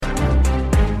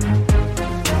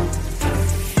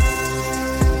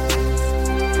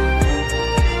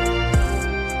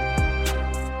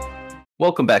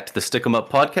Welcome back to the Stick 'em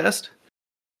Up podcast.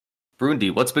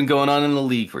 Brundi, what's been going on in the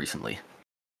league recently?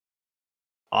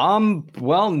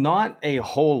 Well, not a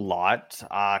whole lot.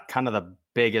 Kind of the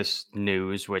biggest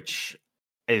news, which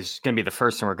is going to be the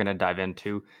first thing we're going to dive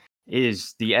into,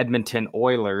 is the Edmonton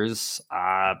Oilers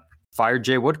fired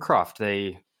Jay Woodcroft.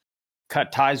 They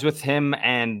cut ties with him,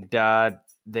 and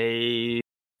they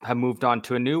have moved on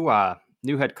to a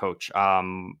new head coach.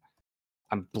 I'm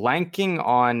blanking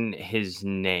on his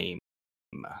name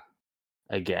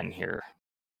again here.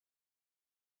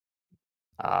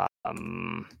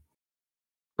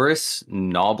 Chris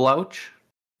Knoblouch?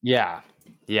 Yeah.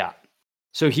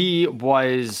 So he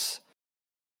was,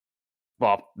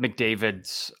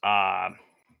 McDavid's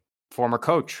former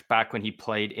coach back when he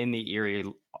played in the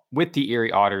with the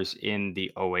Erie Otters in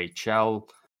the OHL.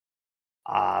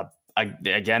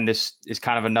 Again, this is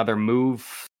kind of another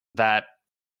move that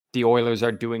the Oilers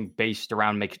are doing based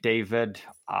around McDavid.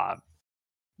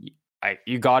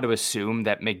 You got to assume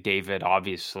that McDavid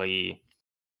obviously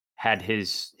had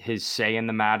his say in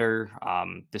the matter.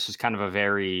 This is kind of a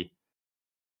very,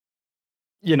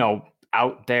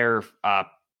 out there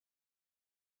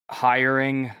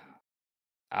hiring.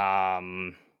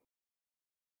 I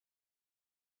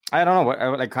don't know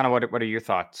what are your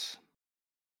thoughts?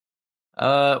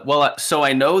 So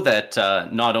I know that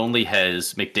not only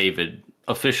has McDavid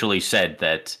officially said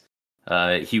that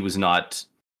he was not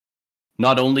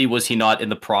only was he not in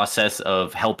the process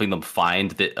of helping them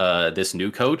find this new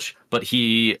coach, but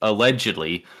he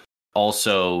allegedly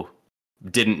also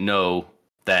didn't know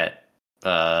that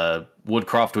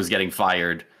Woodcroft was getting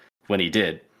fired when he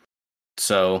did.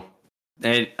 So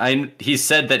he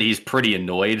said that he's pretty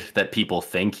annoyed that people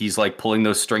think he's like pulling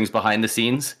those strings behind the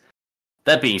scenes.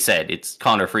 That being said, it's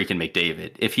Connor freaking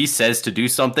McDavid. If he says to do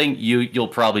something, you'll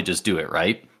probably just do it,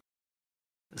 right?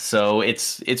 So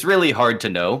it's really hard to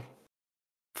know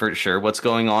for sure what's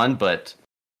going on, but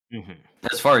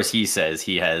as far as he says,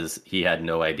 he had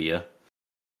no idea.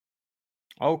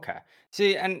 Okay.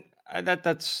 See, and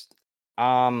that's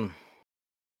I've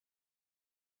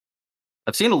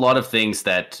seen a lot of things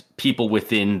that people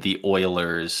within the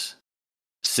Oilers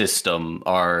system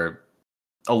a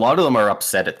lot of them are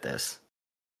upset at this.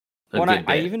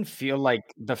 I even feel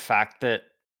like the fact that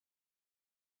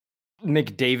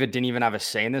McDavid didn't even have a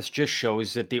say in this just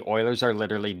shows that the Oilers are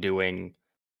literally doing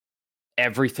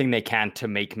everything they can to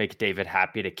make McDavid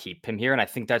happy to keep him here. And I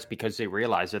think that's because they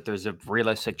realize that there's a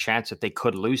realistic chance that they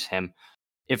could lose him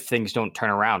if things don't turn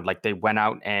around. Like they went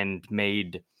out and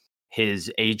made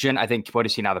his agent, I think, what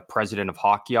is he now, the president of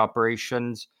hockey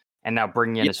operations, and now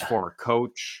bringing in his former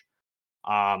coach.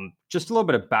 Just a little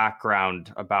bit of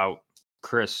background about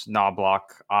Chris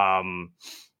Knobloch.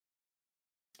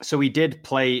 So he did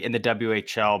play in the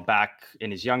WHL back in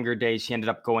his younger days. He ended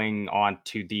up going on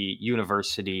to the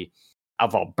University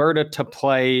of Alberta to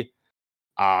play.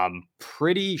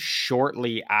 Pretty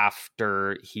shortly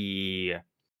after he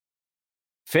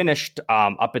finished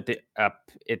up at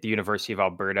the University of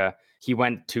Alberta, he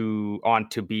went on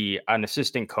to be an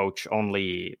assistant coach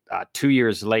only 2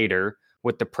 years later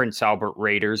with the Prince Albert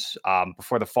Raiders,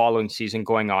 before the following season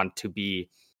going on to be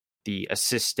the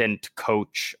assistant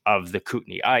coach of the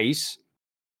Kootenay Ice.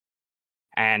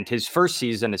 And his first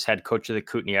season as head coach of the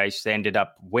Kootenay Ice, they ended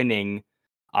up winning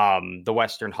the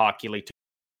Western Hockey League to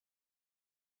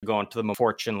go on to them.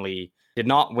 Unfortunately, did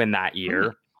not win that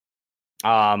year.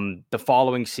 The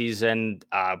following season,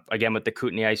 again with the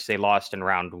Kootenay Ice, they lost in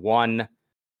round 1.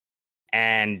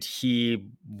 And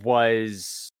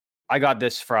I got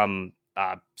this from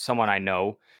someone I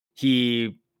know.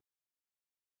 He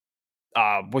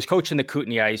was coaching the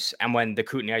Kootenay Ice, and when the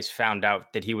Kootenay Ice found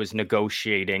out that he was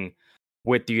negotiating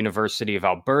with the University of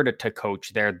Alberta to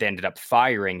coach there, they ended up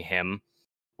firing him,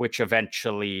 which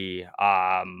eventually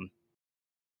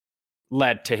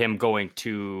led to him going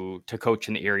to coach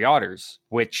in the Erie Otters,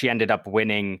 which he ended up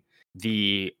winning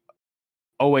the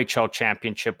OHL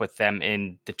championship with them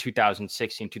in the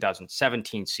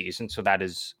 2016-2017 season. So that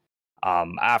is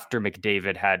after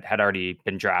McDavid had already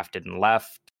been drafted and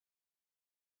left.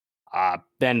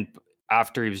 Then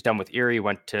after he was done with Erie, he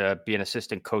went to be an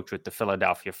assistant coach with the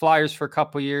Philadelphia Flyers for a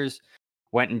couple years,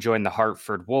 went and joined the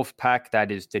Hartford Wolfpack.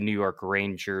 That is the New York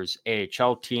Rangers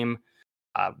AHL team.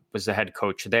 Was the head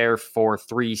coach there for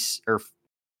 4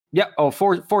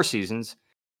 seasons.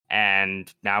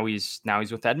 And now he's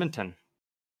with Edmonton.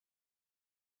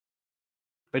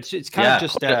 But it's kind of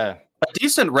just a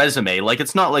decent resume. Like,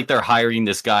 it's not like they're hiring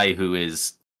this guy who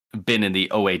has been in the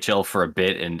OHL for a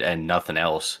bit and nothing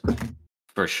else,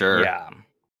 for sure. Yeah.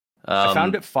 I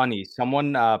found it funny.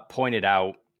 Someone pointed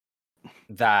out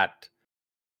that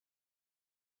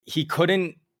he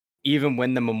couldn't even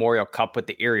win the Memorial Cup with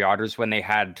the Erie Otters when they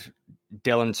had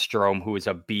Dylan Strome, who was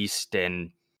a beast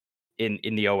in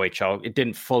the OHL. It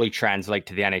didn't fully translate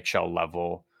to the NHL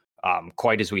level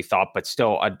quite as we thought, but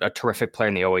still a terrific player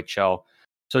in the OHL.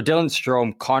 So Dylan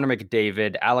Strome, Connor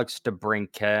McDavid, Alex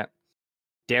DeBrincat,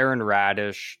 Darren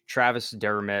Radish, Travis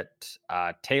Dermott,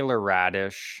 Taylor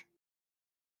Radish,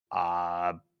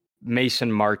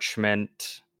 Mason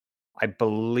Marchment. I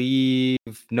believe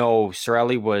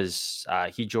Sorelli was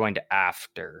he joined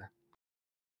after.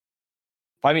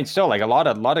 I mean, still like a lot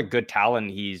of good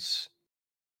talent he's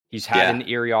had in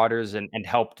the Erie Otters and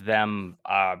helped them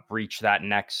reach that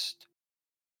next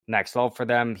level for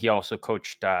them. He also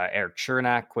coached Eric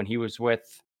Chernak when he was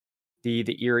with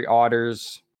the Erie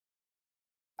Otters.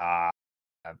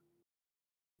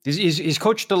 He's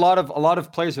coached a lot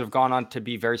of players that have gone on to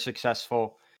be very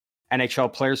successful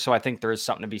NHL players. So I think there is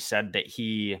something to be said that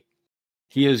he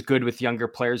is good with younger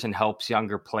players and helps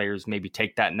younger players maybe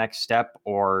take that next step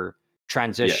or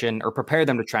transition or prepare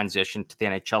them to transition to the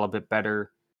NHL a bit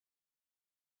better.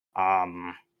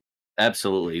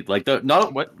 Absolutely. Like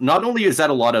not only is that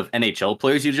a lot of NHL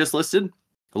players you just listed,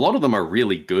 a lot of them are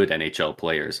really good NHL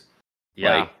players.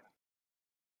 Yeah. Like,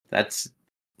 that's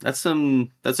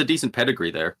a decent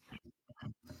pedigree there.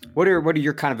 What are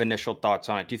your kind of initial thoughts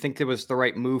on it? Do you think it was the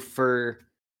right move for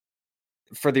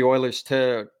the Oilers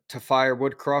to fire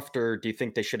Woodcroft, or do you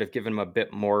think they should have given him a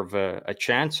bit more of a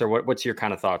chance, or what's your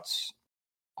kind of thoughts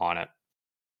on it?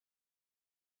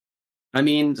 I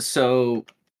mean, so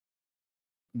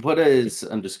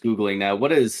I'm just Googling now,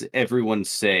 what does everyone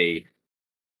say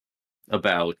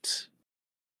about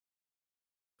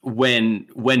when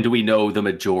do we know the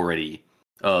majority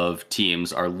of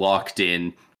teams are locked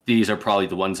in? These are probably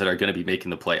the ones that are going to be making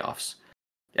the playoffs.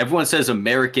 Everyone says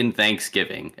American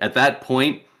Thanksgiving. At that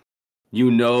point,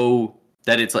 you know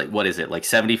that it's like, what is it? Like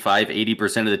 75,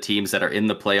 80% of the teams that are in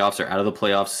the playoffs or out of the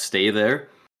playoffs stay there.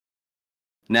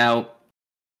 Now,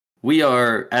 we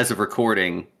are, as of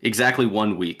recording, exactly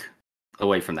 1 week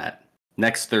away from that.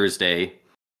 Next Thursday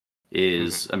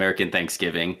is American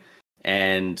Thanksgiving,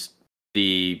 and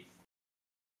the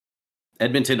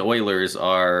Edmonton Oilers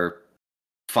are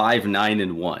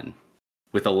 5-9-1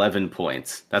 with 11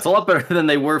 points. That's a lot better than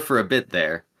they were for a bit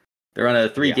there. They're on a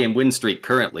 3-game win streak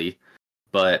currently,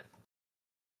 but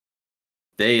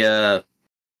they are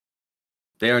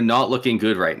not looking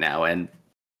good right now. And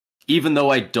even though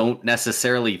I don't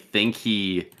necessarily think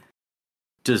he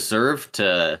deserved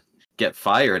to get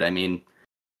fired, I mean,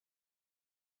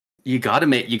 you gotta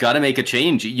make a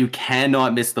change. You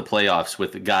cannot miss the playoffs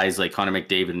with guys like Connor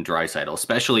McDavid and Draisaitl,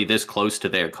 especially this close to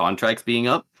their contracts being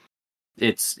up.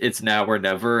 It's now or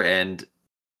never, and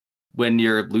when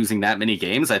you're losing that many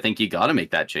games, I think you gotta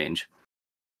make that change.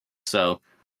 So,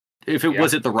 if it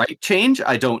was it the right change,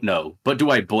 I don't know. But do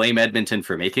I blame Edmonton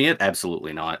for making it?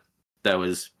 Absolutely not.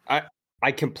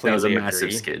 I completely that was a agree.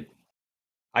 massive skid.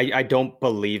 I don't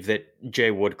believe that Jay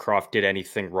Woodcroft did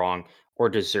anything wrong or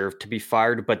deserved to be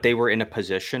fired, but they were in a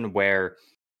position where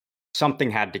something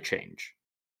had to change.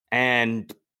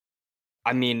 And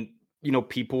I mean,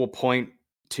 people will point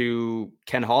to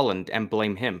Ken Holland and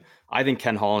blame him. I think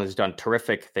Ken Holland has done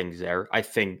terrific things there. I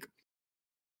think,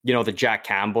 the Jack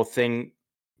Campbell thing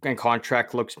and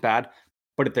contract looks bad,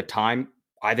 but at the time,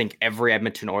 I think every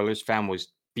Edmonton Oilers fan was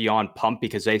beyond pumped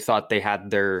because they thought they had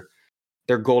their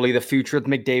goalie, the future with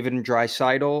McDavid and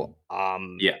Draisaitl.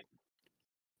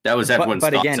 That was everyone's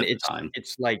but thoughts again, at the time.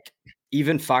 It's like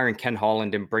even firing Ken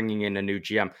Holland and bringing in a new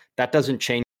GM, that doesn't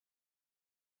change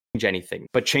anything.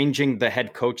 But changing the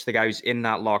head coach, the guy who's in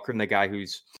that locker room, the guy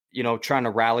who's trying to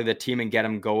rally the team and get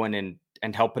them going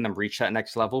and helping them reach that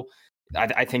next level,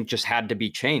 I think just had to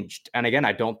be changed. And again,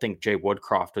 I don't think Jay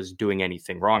Woodcroft was doing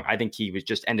anything wrong. I think he was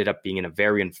just ended up being in a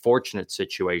very unfortunate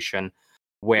situation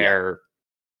where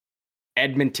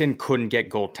Edmonton couldn't get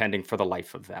goaltending for the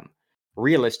life of them.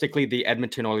 Realistically, the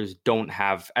Edmonton Oilers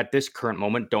at this current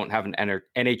moment, don't have an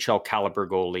NHL caliber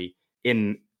goalie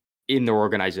in their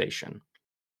organization.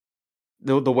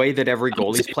 The way that every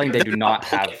goalie's playing, they do not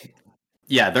have.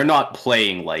 Yeah, they're not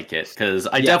playing like it, because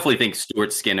I definitely think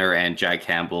Stuart Skinner and Jack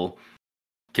Campbell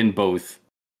can both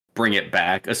bring it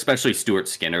back, especially Stuart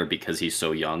Skinner because he's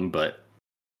so young, but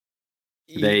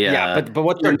but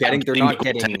what they're getting, they're not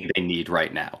getting they need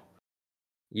right now.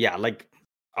 Yeah, like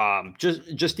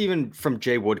just even from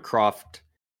Jay Woodcroft,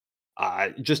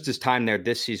 just his time there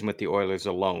this season with the Oilers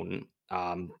alone.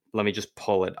 Let me just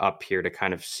pull it up here to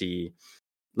kind of see,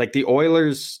 like the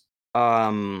Oilers,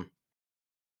 like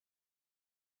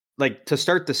to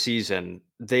start the season,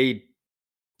 they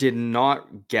did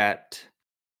not get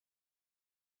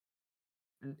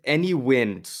any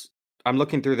wins I'm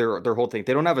looking through their whole thing.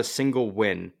 They don't have a single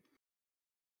win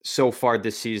so far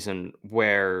this season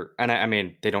where, and I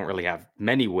mean, they don't really have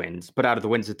many wins, but out of the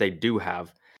wins that they do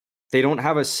have, they don't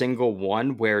have a single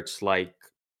one where it's like,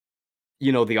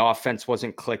 the offense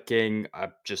wasn't clicking,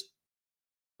 just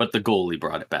But the goalie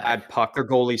brought it back. bad puck, their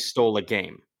goalie stole a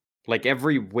game. Like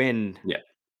every win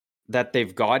that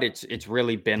they've got, it's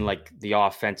really been like the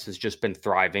offense has just been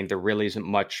thriving. There really isn't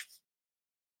much.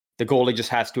 The goalie just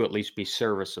has to at least be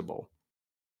serviceable.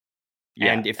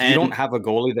 Yeah. And if you don't have a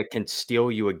goalie that can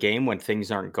steal you a game when things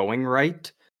aren't going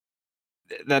right,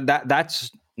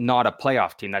 that's not a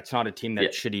playoff team. That's not a team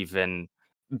that should even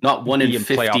not one be in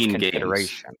 15 games.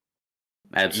 Consideration.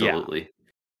 Absolutely.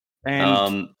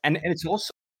 Yeah. And it's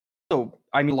also,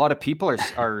 I mean, a lot of people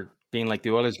are being like,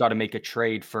 the Oilers got to make a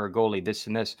trade for a goalie, this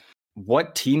and this.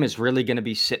 What team is really going to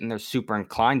be sitting there super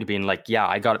inclined to being like, yeah,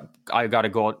 I got to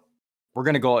go. We're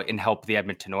going to go out and help the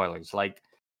Edmonton Oilers. Like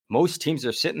most teams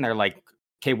are sitting there like,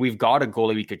 okay, we've got a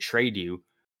goalie we could trade you,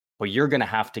 but you're going to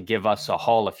have to give us a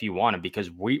haul if you want it, because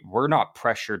we're not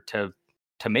pressured to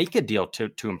make a deal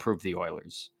to improve the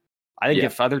Oilers. I think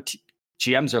if other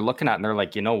GMs are looking at it and they're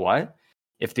like, you know what?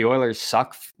 If the Oilers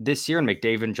suck this year and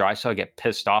McDavid and Draisaitl get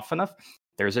pissed off enough,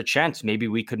 there's a chance maybe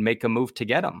we could make a move to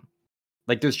get them.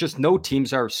 Like there's just no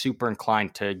teams are super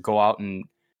inclined to go out and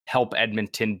help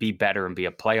Edmonton be better and be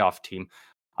a playoff team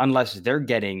unless they're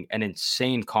getting an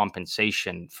insane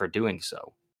compensation for doing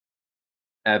so.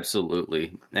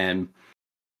 Absolutely. And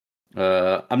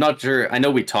I'm not sure. I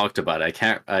know we talked about it. I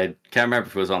can't remember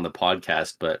if it was on the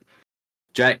podcast, but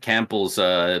Jack Campbell's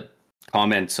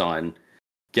comments on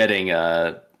getting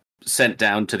sent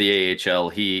down to the AHL,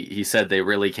 he said it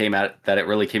really came out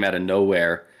of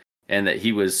nowhere, and that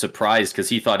he was surprised because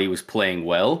he thought he was playing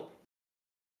well.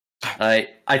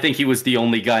 I think he was the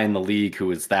only guy in the league who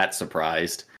was that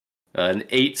surprised. An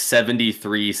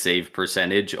 .873 save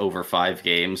percentage over 5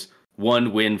 games,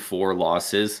 1 win, 4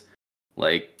 losses,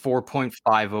 like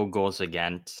 4.50 goals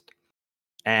against,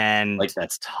 and like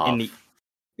that's tough.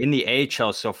 In the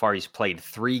AHL so far, he's played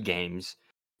 3 games.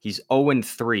 He's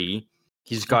 0-3.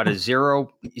 He's got a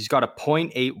He's got a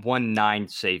 .819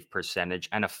 save percentage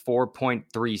and a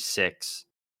 4.36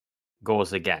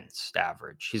 goals against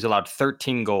average. He's allowed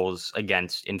 13 goals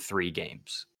against in 3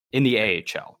 games in the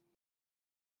AHL.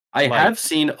 I have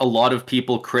seen a lot of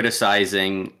people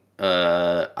criticizing,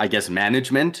 I guess,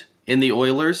 management in the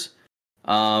Oilers,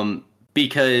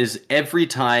 because every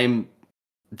time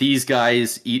these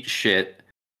guys eat shit,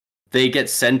 they get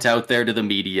sent out there to the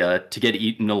media to get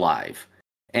eaten alive.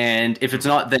 And if it's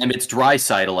not them, it's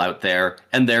Draisaitl out there,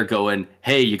 and they're going,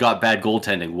 hey, you got bad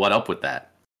goaltending. What up with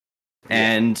that? Yeah.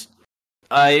 And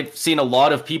I've seen a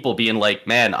lot of people being like,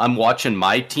 man, I'm watching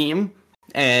my team,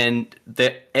 and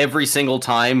that every single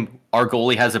time our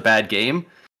goalie has a bad game,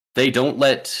 they don't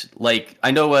let, like,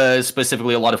 I know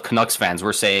specifically a lot of Canucks fans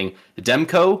were saying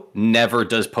Demko never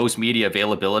does post-media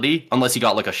availability unless he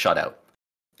got like a shutout,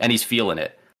 and he's feeling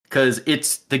it. Because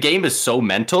the game is so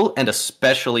mental, and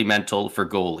especially mental for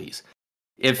goalies.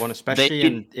 If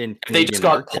they just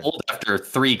got pulled after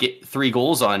three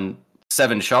goals on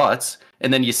 7 shots,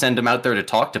 and then you send them out there to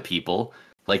talk to people,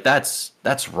 like that's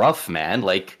rough, man.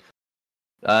 Like,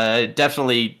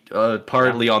 definitely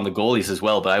partly on the goalies as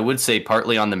well, but I would say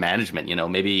partly on the management. You know,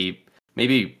 maybe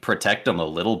protect them a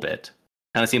little bit.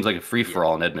 Kind of seems like a free for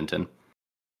all in Edmonton.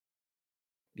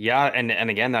 Yeah, and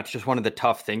again, that's just one of the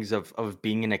tough things of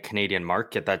being in a Canadian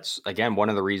market. That's, again, one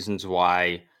of the reasons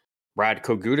why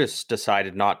Radko Gudas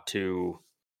decided not to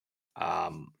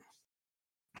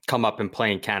come up and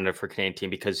play in Canada for Canadian team,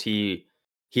 because he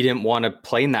didn't want to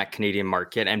play in that Canadian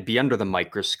market and be under the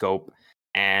microscope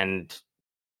and,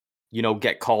 you know,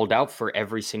 get called out for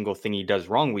every single thing he does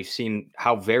wrong. We've seen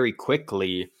how very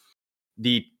quickly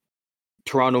the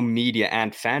Toronto media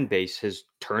and fan base has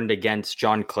turned against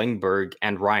John Klingberg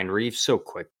and Ryan Reeves so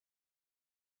quickly.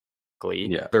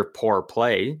 Yeah. Their poor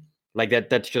play. Like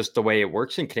that's just the way it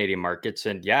works in Canadian markets.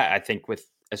 And yeah, I think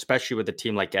especially with a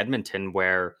team like Edmonton,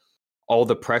 where all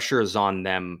the pressure is on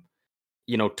them,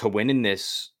 you know, to win in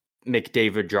this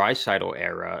McDavid Draisaitl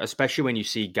era, especially when you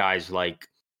see guys like,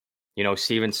 you know,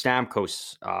 Steven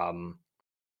Stamkos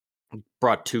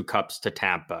brought 2 cups to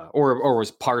Tampa, or was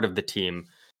part of the team.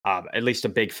 At least a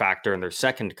big factor in their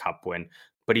second cup win.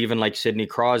 But even like Sidney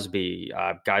Crosby,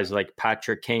 guys like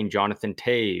Patrick Kane, Jonathan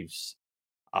Taves,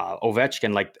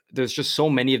 Ovechkin, like there's just so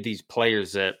many of these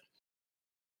players that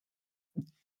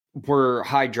were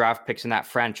high draft picks in that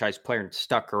franchise player and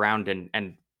stuck around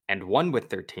and won with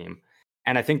their team.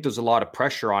 And I think there's a lot of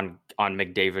pressure on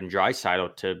McDavid and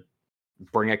Draisaitl to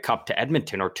bring a cup to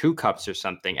Edmonton, or 2 cups or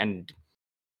something. And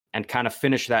and kind of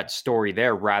finish that story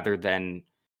there rather than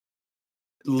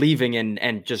leaving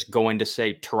and just going to,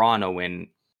 say, Toronto and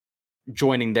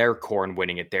joining their core and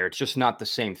winning it there. It's just not the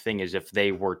same thing as if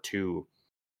they were to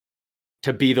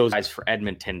be those guys for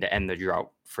Edmonton to end the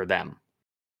drought for them.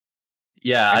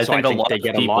 Yeah, And so I think they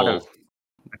get a lot of people.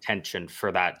 attention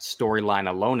for that storyline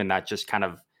alone, and that just kind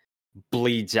of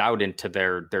bleeds out into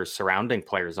their surrounding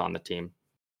players on the team.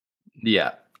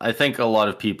 Yeah, I think a lot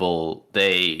of people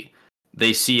they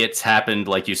see it's happened,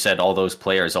 like you said, all those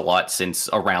players a lot since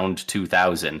around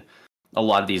 2000. A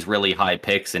lot of these really high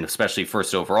picks, and especially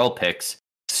first overall picks,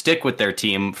 stick with their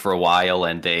team for a while,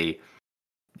 and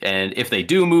if they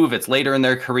do move, it's later in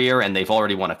their career, and they've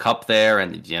already won a cup there,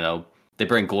 and they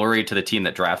bring glory to the team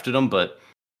that drafted them. But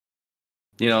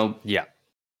Yeah.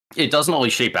 it doesn't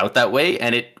always shape out that way,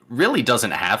 and it really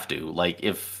doesn't have to. Like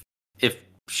if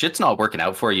shit's not working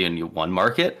out for you in your one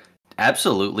market,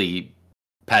 absolutely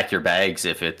pack your bags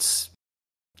if it's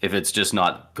just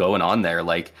not going on there.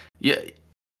 Like, yeah,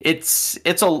 it's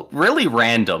a really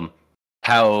random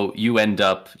how you end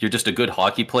up, you're just a good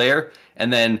hockey player,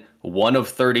 and then one of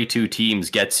 32 teams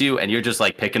gets you, and you're just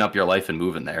like picking up your life and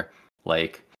moving there.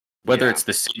 Like, whether it's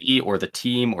the city or the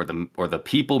team or the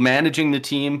people managing the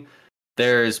team,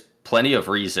 there's plenty of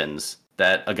reasons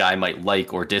that a guy might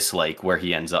like or dislike where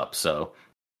he ends up. So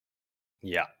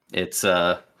yeah, it's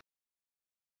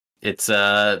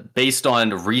based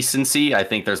on recency. I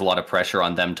think there's a lot of pressure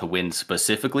on them to win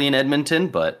specifically in Edmonton,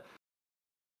 but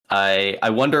I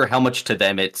wonder how much to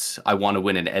them it's I want to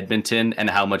win in Edmonton,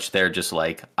 and how much they're just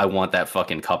like, I want that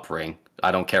fucking cup ring.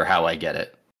 I don't care how I get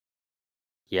it.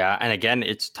 Yeah, and again,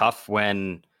 it's tough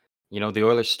when the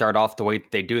Oilers start off the way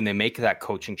they do and they make that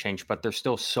coaching change, but they're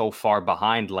still so far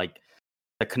behind. Like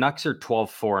the Canucks are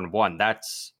 12-4-1.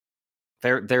 That's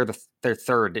they're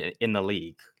third in the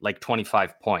league, like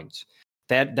 25 points.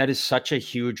 That is such a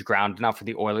huge ground now for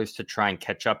the Oilers to try and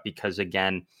catch up, because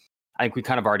again, I think we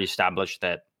kind of already established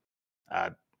that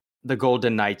the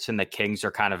Golden Knights and the Kings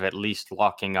are kind of at least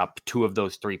locking up two of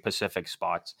those three Pacific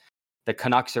spots. The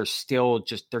Canucks are still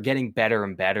they're getting better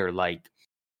and better. Like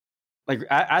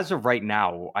as of right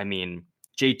now, I mean,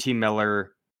 JT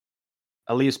Miller,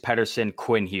 Elias Pettersson,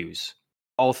 Quinn Hughes,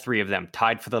 all three of them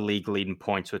tied for the league lead in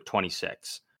points with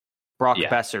 26. Brock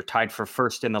Besser tied for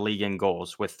first in the league in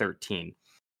goals with 13.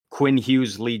 Quinn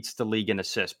Hughes leads the league in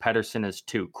assists. Pettersson is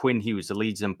 2. Quinn Hughes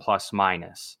leads in plus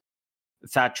minus.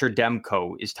 Thatcher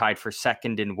Demko is tied for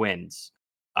second in wins,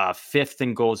 fifth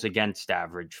in goals against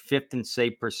average, fifth in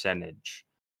save percentage,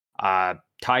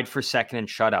 tied for second in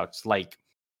shutouts. Like,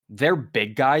 their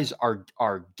big guys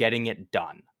are getting it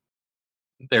done.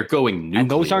 They're going nuclear.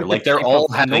 And those aren't they're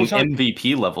all having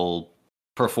MVP level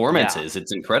performances. Yeah.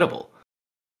 It's incredible.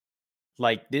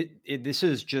 Like, this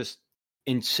is just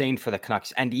insane for the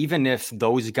Canucks. And even if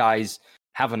those guys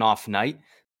have an off night,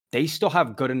 they still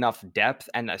have good enough depth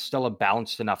and still a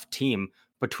balanced enough team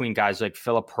between guys like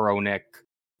Filip Hronek,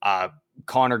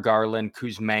 Connor Garland,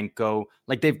 Kuzmenko.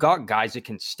 Like, they've got guys that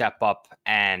can step up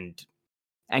and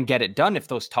get it done if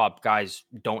those top guys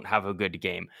don't have a good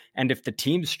game. And if the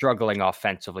team's struggling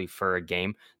offensively for a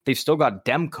game, they've still got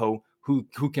Demko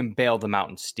who can bail them out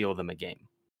and steal them a game.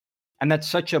 And that's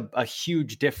such a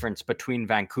huge difference between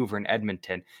Vancouver and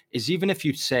Edmonton, is even if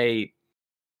you say,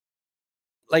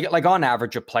 like on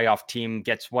average, a playoff team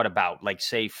gets what about, like,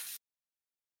 say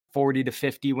 40 to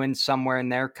 50 wins, somewhere in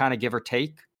there, kind of give or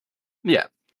take. Yeah.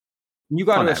 You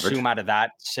got to assume out of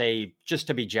that, say, just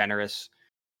to be generous,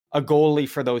 a goalie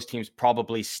for those teams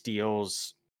probably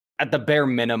steals at the bare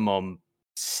minimum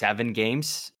 7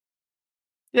 games.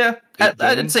 Yeah.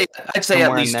 I'd say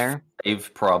at least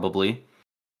 5 probably.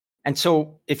 And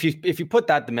so if you put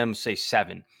that the minimum, say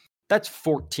 7, that's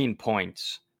 14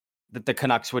 points that the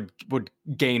Canucks would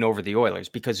gain over the Oilers,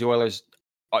 because the Oilers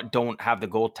don't have the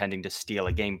goaltending to steal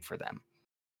a game for them.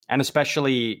 And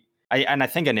especially, I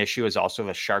think an issue is also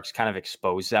the Sharks kind of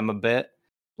expose them a bit.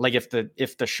 Like, if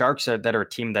the Sharks are a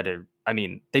team that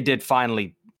they did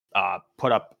finally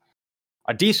put up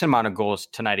a decent amount of goals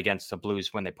tonight against the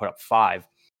Blues when they put up 5.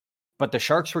 But the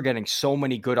Sharks were getting so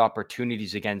many good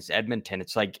opportunities against Edmonton.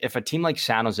 It's like, if a team like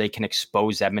San Jose can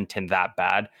expose Edmonton that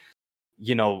bad,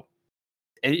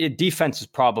 defense is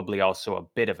probably also a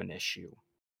bit of an issue.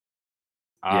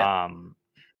 Yeah.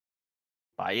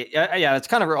 But yeah, that's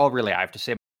kind of all really I have to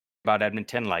say about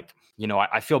Edmonton. Like,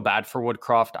 I feel bad for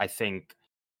Woodcroft. I think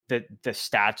that the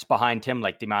stats behind him,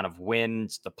 like the amount of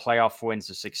wins, the playoff wins,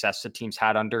 the success the team's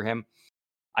had under him,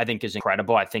 I think is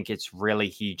incredible. I think it's really,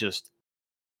 he just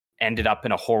ended up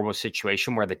in a horrible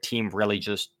situation where the team really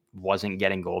just wasn't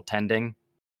getting goaltending.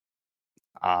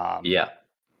 Yeah.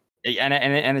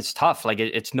 And it's tough. Like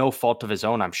it's no fault of his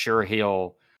own. I'm sure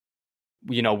he'll,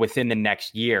 within the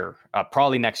next year,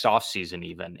 probably next offseason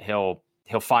even, he'll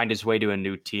find his way to a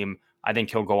new team. I think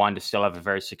he'll go on to still have a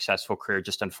very successful career.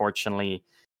 Just unfortunately,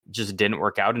 just didn't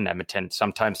work out in Edmonton.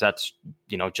 Sometimes that's,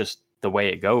 just the way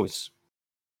it goes.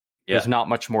 Yeah. There's not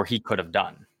much more he could have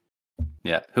done.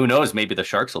 Yeah. Who knows? Maybe the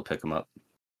Sharks will pick him up.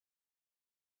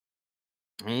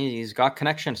 He's got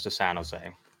connections to San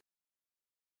Jose.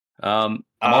 I'm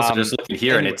also just looking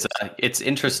here, anyways. And it's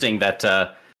interesting that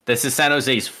this is San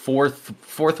Jose's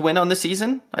fourth win on the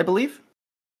season, I believe.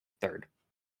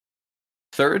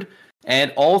 Third,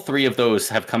 and all three of those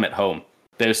have come at home.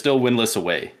 They're still winless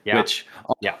away, which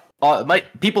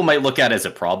people might look at as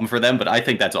a problem for them, but I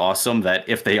think that's awesome. That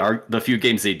if they are the few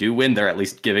games they do win, they're at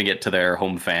least giving it to their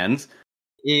home fans.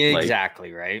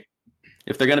 Exactly, right.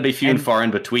 If they're going to be few and far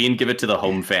in between, give it to the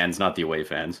home fans, not the away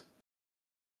fans.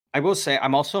 I will say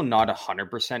I'm also not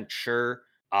 100% sure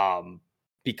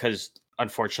because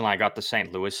unfortunately I got the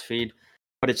St. Louis feed,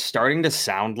 but it's starting to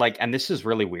sound like, and this is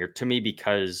really weird to me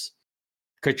because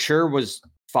Couture was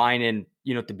fine in,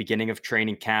 at the beginning of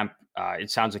training camp.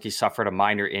 It sounds like he suffered a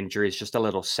minor injury. It's just a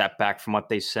little setback from what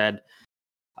they said.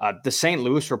 The St.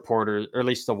 Louis reporter, or at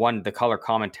least the color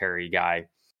commentary guy,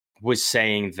 was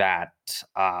saying that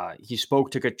he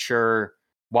spoke to Couture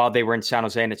while they were in San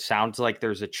Jose, and it sounds like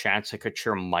there's a chance that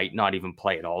Couture might not even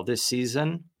play at all this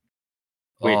season,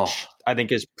 which I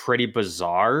think is pretty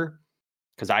bizarre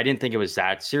because I didn't think it was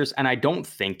that serious, and I don't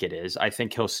think it is. I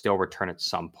think he'll still return at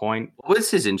some point. What was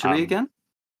his injury again?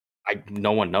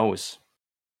 No one knows.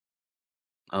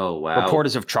 Oh, wow.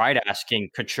 Reporters have tried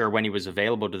asking Couture when he was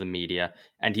available to the media,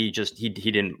 and he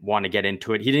didn't want to get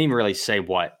into it. He didn't even really say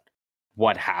what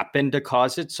happened to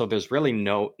cause it, so there's really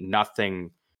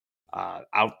nothing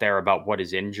out there about what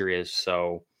his injury is.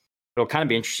 So it'll kind of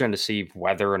be interesting to see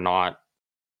whether or not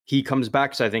he comes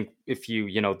back. Because I think if you,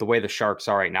 the way the Sharks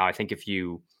are right now, I think if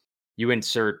you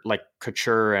insert like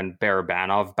Couture and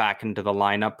Barabanov back into the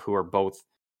lineup, who are both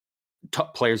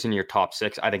top players in your top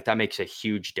six, I think that makes a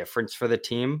huge difference for the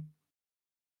team.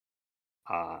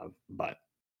 But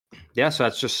yeah, so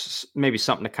that's just maybe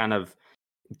something to kind of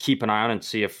keep an eye on and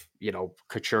see if,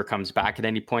 Couture comes back at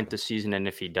any point this season. And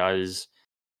if he does,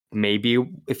 maybe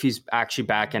if he's actually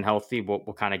back and healthy, we'll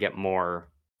kind of get more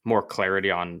clarity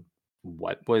on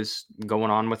what was going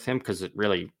on with him, because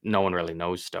no one really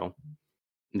knows still.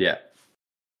 Yeah.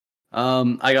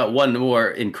 I got one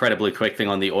more incredibly quick thing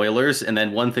on the Oilers, and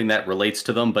then one thing that relates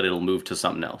to them, but it'll move to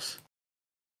something else.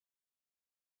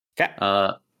 Okay.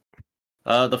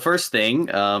 The first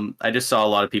thing, I just saw a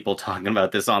lot of people talking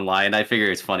about this online. I figure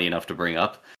it's funny enough to bring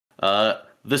up.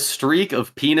 The streak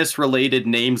of penis-related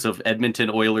names of Edmonton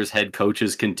Oilers head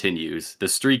coaches continues. The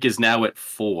streak is now at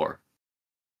 4.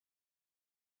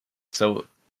 So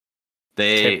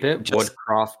they Tippett,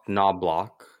 Woodcroft,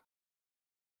 Knobloch.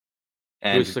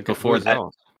 And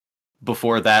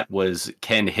before that was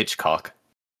Ken Hitchcock.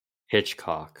 I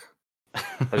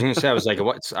was going to say, I was like,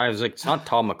 it's not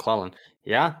Tom McClellan.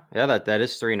 Yeah, that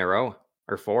is 3 in a row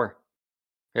or 4.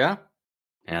 Yeah.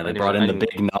 Yeah, they brought in the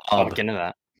big knob. Look into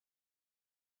that.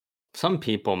 Some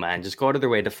people, man, just go out of their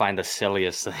way to find the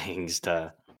silliest things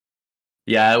to.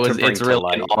 Yeah, it's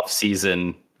really an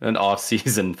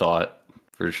off-season thought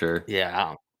for sure.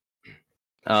 Yeah.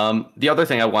 The other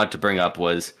thing I wanted to bring up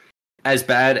was, as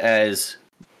bad as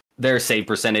their save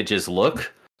percentages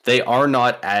look, they are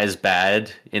not as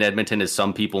bad in Edmonton as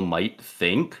some people might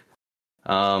think.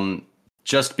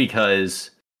 Just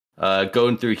because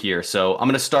going through here. So I'm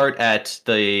going to start at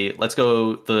let's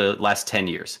go the last 10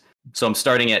 years. So I'm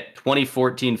starting at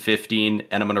 2014-15,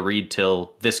 and I'm going to read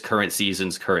till this current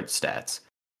season's current stats.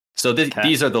 So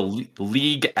these are the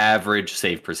league average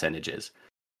save percentages.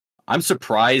 I'm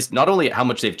surprised not only at how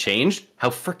much they've changed, how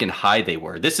freaking high they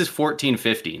were. This is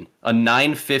 14-15, a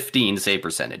 .915 save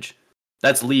percentage.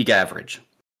 That's league average.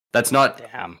 That's not...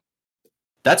 Damn.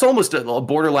 That's almost a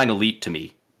borderline elite to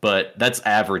me, but that's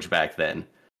average back then.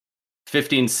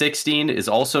 15-16 is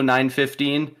also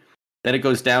 .915. Then it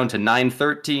goes down to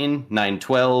 .913,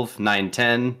 .912,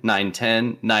 .910,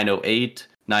 .910, .908,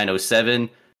 .907,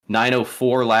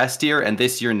 .904 last year, and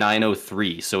this year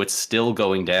 .903. So it's still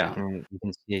going down. You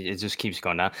can see it just keeps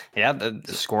going down. Yeah, the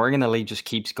scoring in the league just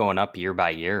keeps going up year by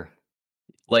year.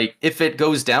 Like, if it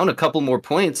goes down a couple more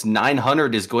points,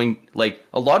 900 is going... Like,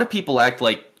 a lot of people act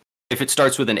like if it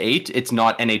starts with an 8, it's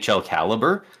not NHL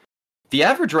caliber. The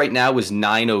average right now is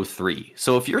 903.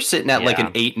 So if you're sitting at like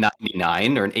an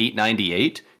 899 or an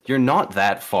 898, you're not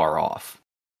that far off.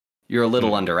 You're a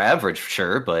little under average,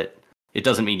 sure, but it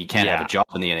doesn't mean you can't have a job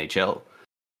in the NHL.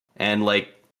 And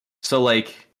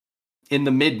in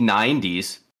the mid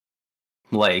 90s,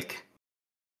 Like,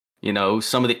 a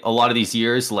lot of these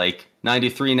years, like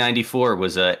 93, 94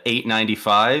 was a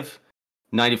 895.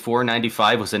 94,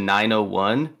 95 was a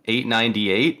 901,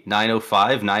 898,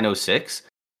 905, 906.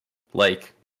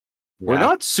 Like, we're Yeah.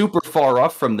 not super far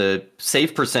off from the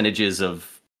save percentages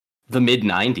of the mid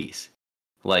 90s.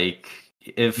 Like,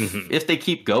 if they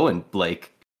keep going,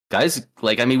 like, guys,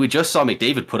 like, I mean, we just saw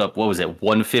McDavid put up, what was it,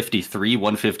 153,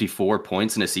 154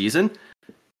 points in a season.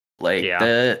 Like,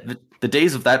 Yeah. the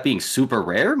days of that being super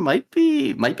rare might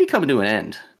be coming to an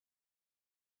end.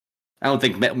 I don't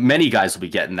think many guys will be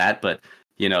getting that, but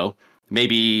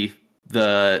maybe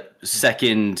the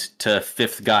second to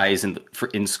fifth guys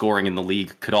in scoring in the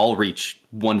league could all reach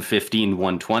 115,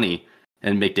 120,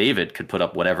 and McDavid could put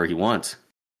up whatever he wants.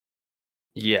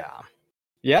 Yeah.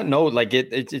 Yeah, no, like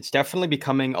it's definitely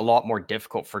becoming a lot more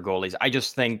difficult for goalies. I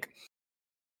just think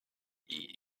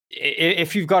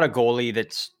if you've got a goalie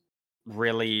that's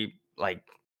really like,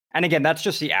 and again, that's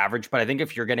just the average, but I think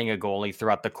if you're getting a goalie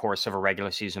throughout the course of a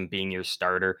regular season being your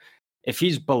starter, if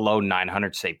he's below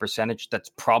 900 save percentage, that's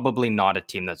probably not a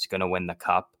team that's going to win the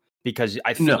cup, because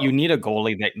I think you need a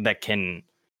goalie that can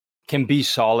be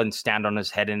solid and stand on his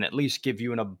head and at least give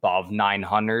you an above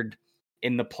 900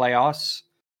 in the playoffs.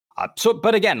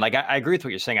 But again, like I agree with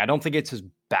what you're saying. I don't think it's as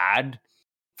bad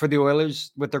for the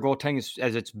Oilers with their goaltending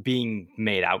as it's being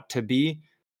made out to be,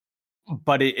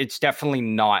 but it's definitely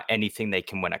not anything they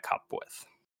can win a cup with.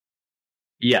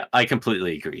 Yeah, I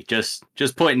completely agree. Just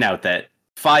pointing out that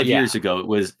 5 years ago it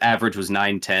was average was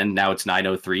 910, now it's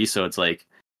 903, so it's like,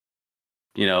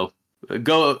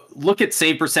 go look at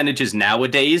save percentages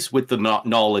nowadays with the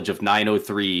knowledge of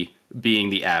 903 being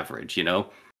the average,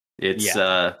 It's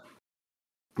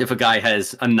if a guy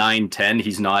has a 910,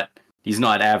 he's not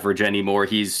average anymore.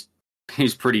 He's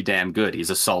pretty damn good. He's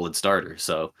a solid starter.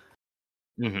 So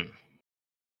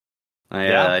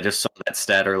I just saw that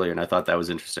stat earlier and I thought that was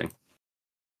interesting.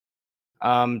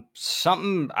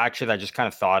 Something actually that I just kind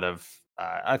of thought of.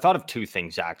 I thought of two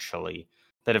things actually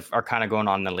that are kind of going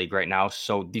on in the league right now.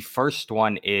 So the first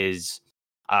one is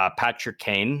Patrick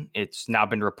Kane. It's now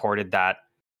been reported that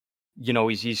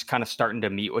he's kind of starting to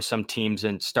meet with some teams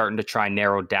and starting to try and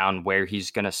narrow down where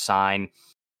he's going to sign.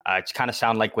 It's kind of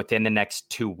sound like within the next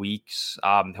 2 weeks,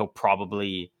 he'll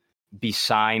probably be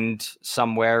signed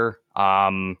somewhere.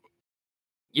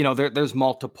 There's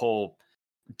multiple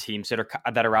teams that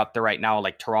are out there right now.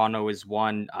 Like Toronto is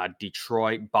one,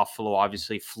 Detroit, Buffalo,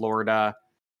 obviously Florida.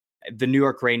 The New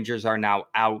York Rangers are now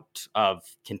out of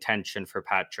contention for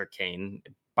Patrick Kane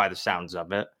by the sounds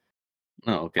of it.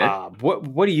 Oh, okay.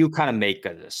 What do you kind of make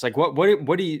of this? Like, what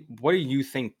do you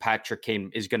think Patrick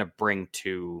Kane is going to bring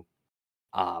to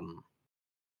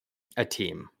a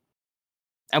team,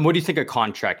 and what do you think a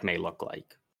contract may look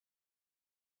like?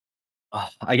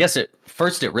 I guess it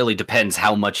really depends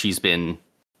how much he's been.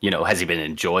 Has he been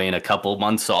enjoying a couple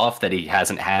months off that he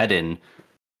hasn't had in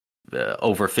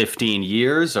over 15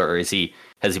 years, or has he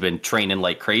been training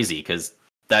like crazy? Because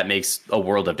that makes a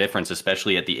world of difference,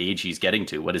 especially at the age he's getting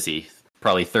to. What is he?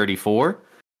 Probably 34,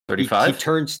 35?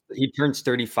 He turns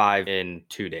 35 in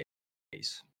 2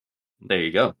 days. There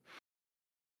you go.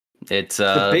 It's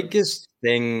the biggest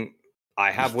thing I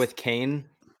have with Kane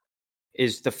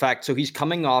is the fact, so he's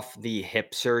coming off the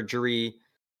hip surgery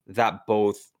that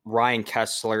both Ryan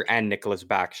Kesler and Nicholas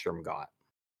Backstrom got.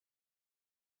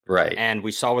 Right. And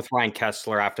we saw with Ryan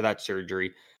Kesler after that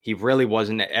surgery, he really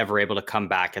wasn't ever able to come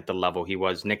back at the level he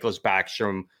was. Nicholas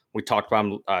Backstrom, we talked about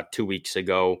him 2 weeks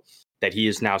ago, that he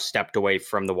has now stepped away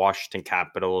from the Washington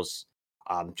Capitals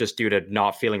just due to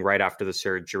not feeling right after the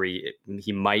surgery.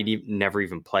 He might never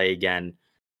even play again.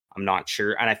 I'm not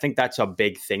sure. And I think that's a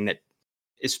big thing that,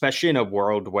 especially in a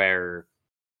world where,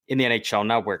 in the NHL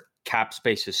now, where cap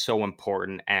space is so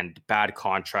important and bad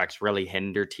contracts really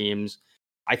hinder teams,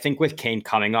 I think with Kane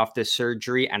coming off this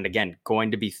surgery and, again,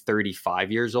 going to be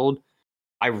 35 years old,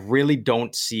 I really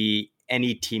don't see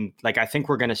any team. Like, I think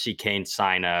we're going to see Kane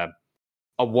sign a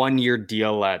 1-year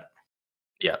deal at,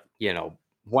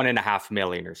 $1.5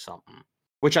 million or something,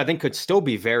 which I think could still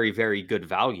be very, very good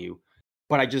value.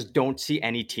 But I just don't see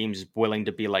any teams willing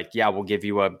to be like, yeah, we'll give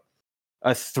you a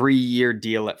 3-year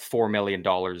deal at $4 million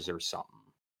or something.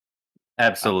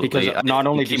 Absolutely. Because not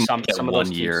only do some of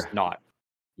those year. teams not.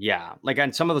 Yeah. Like,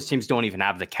 and some of those teams don't even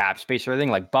have the cap space or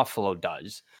anything like Buffalo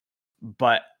does.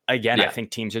 But again, I think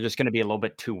teams are just going to be a little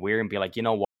bit too weird and be like, you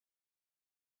know what?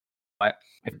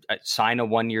 Sign a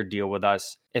 1-year deal with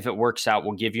us. If it works out,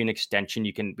 we'll give you an extension.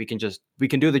 We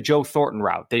can do the Joe Thornton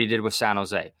route that he did with San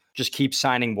Jose. Just keep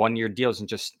signing 1-year deals and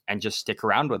just stick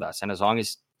around with us. And as long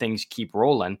as things keep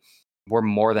rolling, we're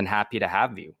more than happy to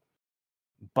have you.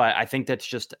 But I think that's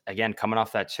just, again, coming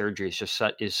off that surgery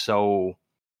is so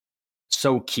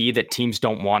key that teams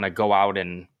don't want to go out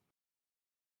and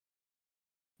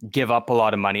give up a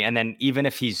lot of money. And then even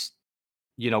if he's,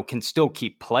 can still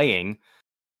keep playing,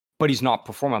 but he's not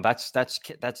performing, that's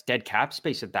dead cap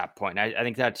space at that point. I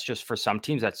think that's just, for some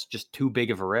teams, that's just too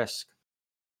big of a risk.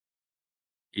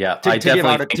 Yeah, I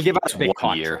definitely to give out a big 1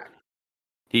 contract.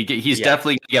 year. He's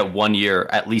definitely going to get 1 year,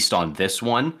 at least on this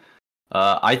one.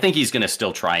 I think he's going to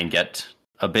still try and get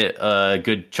a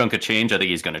good chunk of change. I think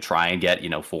he's going to try and get,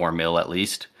 $4 million at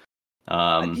least.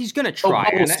 He's going to try,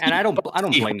 and I don't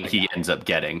blame him. He ends up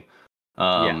getting.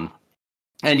 Yeah.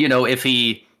 And if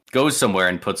he goes somewhere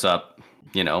and puts up,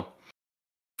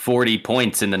 40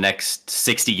 points in the next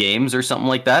 60 games or something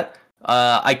like that,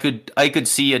 I could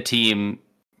see a team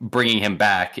bringing him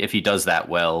back if he does that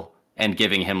well and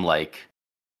giving him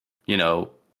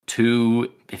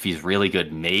 2, if he's really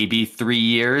good, maybe 3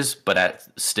 years, but at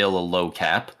still a low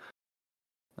cap.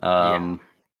 But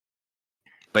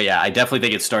yeah, I definitely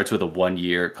think it starts with a 1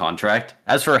 year contract.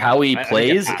 As for how he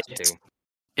plays,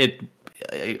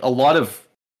 a lot of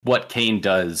what Kane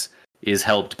does is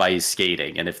helped by his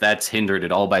skating, and if that's hindered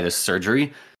at all by the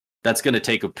surgery, that's going to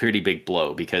take a pretty big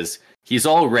blow, because he's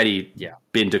already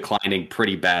been declining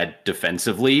pretty bad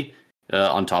defensively.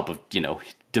 On top of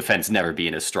defense never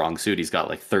being a strong suit, he's got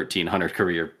 1,300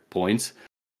 career points.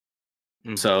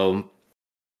 Mm-hmm. So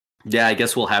yeah, I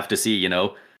guess we'll have to see.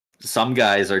 Some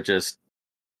guys are just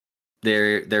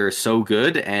they're so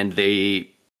good and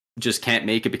they just can't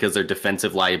make it because they're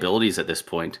defensive liabilities at this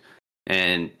point.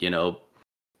 And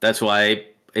that's why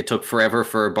it took forever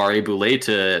for Barre Boulet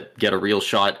to get a real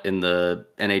shot in the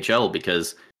NHL,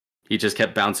 because he just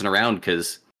kept bouncing around,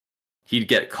 because he'd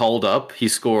get called up,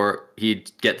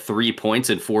 he'd get 3 points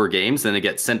in 4 games, then he'd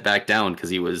get sent back down because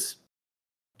he was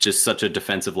just such a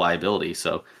defensive liability.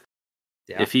 So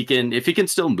if he can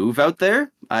still move out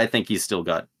there, I think he's still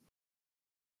got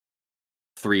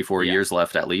 3-4 years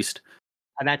left at least.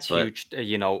 And that's huge.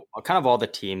 Kind of all the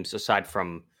teams aside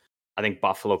from, I think,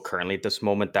 Buffalo currently at this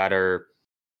moment that are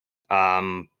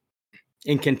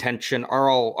in contention are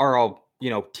all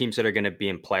teams that are going to be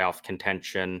in playoff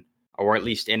contention, or at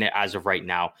least in it as of right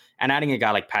now. And adding a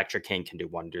guy like Patrick Kane can do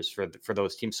wonders for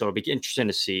those teams. So it'll be interesting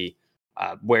to see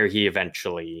where he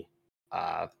eventually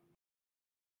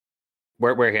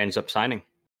where he ends up signing,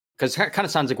 because it kind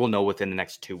of sounds like we'll know within the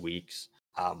next 2 weeks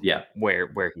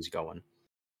where he's going.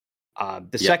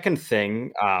 The second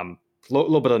thing,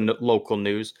 little bit of local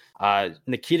news.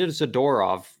 Nikita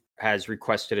Zadorov has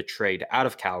requested a trade out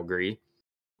of Calgary.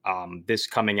 This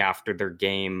coming after their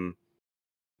game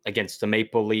against the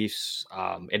Maple Leafs.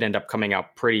 It ended up coming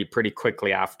out pretty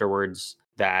quickly afterwards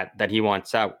that he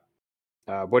wants out.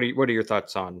 What are your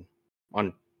thoughts on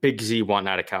Big Z wanting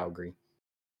out of Calgary?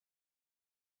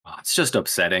 It's just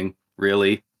upsetting,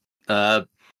 really.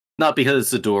 Not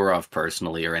because Zadorov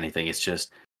personally or anything. It's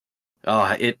just,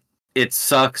 it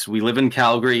sucks. We live in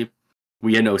Calgary.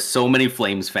 We know so many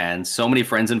Flames fans, so many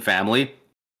friends and family,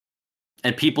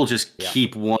 and people just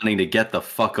keep wanting to get the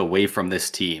fuck away from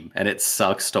this team, and it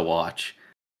sucks to watch.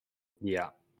 Yeah.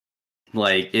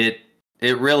 It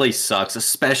really sucks,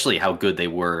 especially how good they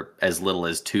were as little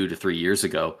as 2 to 3 years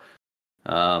ago.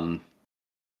 I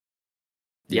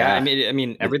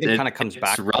mean, everything kind of comes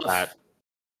back to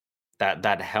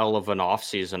that hell of an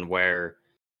offseason where,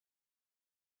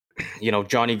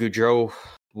 Johnny Gaudreau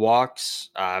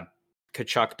walks,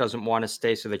 Tkachuk doesn't want to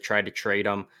stay, so they tried to trade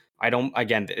him.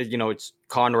 It's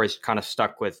Conroy's kind of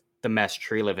stuck with the mess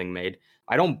Tree Living made.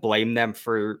 I don't blame them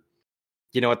for,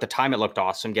 at the time it looked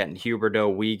awesome getting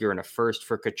Huberdeau, Weegar, and a first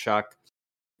for Tkachuk.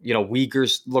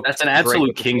 Weegar's looked. That's an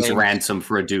absolute king's ransom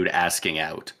for a dude asking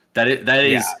out. That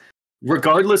is,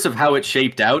 regardless of how it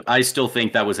shaped out, I still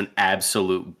think that was an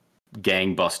absolute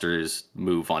gangbusters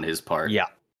move on his part. Yeah,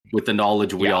 with the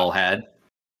knowledge we all had.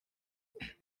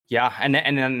 Yeah, and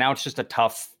then now it's just a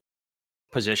tough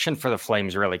position for the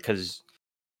Flames, really, because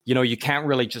you can't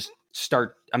really just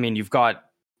start. I mean, you've got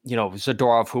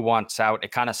Zadorov who wants out.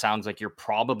 It kind of sounds like you're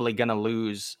probably going to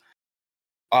lose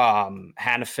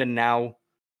Hanifin now.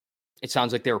 It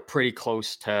sounds like they were pretty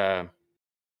close to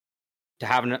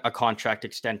having a contract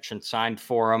extension signed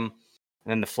for him,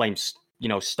 and then the Flames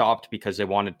stopped because they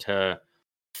wanted to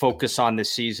focus on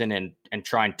this season and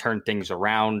try and turn things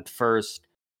around first.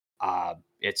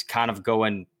 It's kind of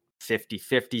going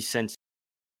 50-50 since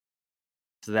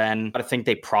then. But I think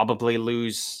they probably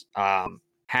lose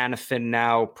Hanifin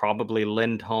now, probably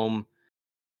Lindholm.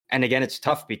 And again, it's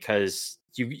tough because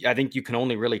I think you can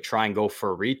only really try and go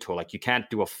for a retool. You can't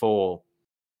do a full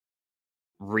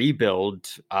rebuild.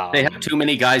 They have too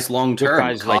many guys long term.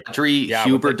 guys like Kadri,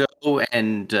 Huberdeau,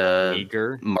 and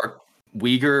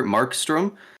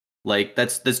Markstrom. Like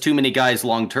that's too many guys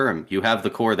long term. You have the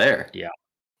core there. Yeah.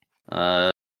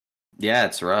 Yeah,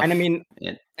 it's rough. And I mean,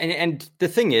 and the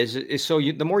thing is so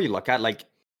the more you look at, like,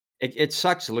 it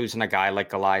sucks losing a guy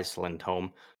like Elias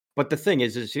Lindholm. But the thing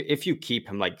is if you keep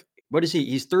him, like, what is he?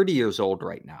 He's 30 years old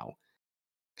right now.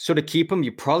 So to keep him,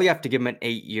 you probably have to give him an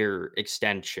 8-year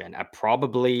extension at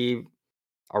probably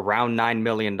around $9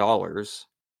 million.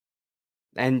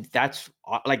 And that's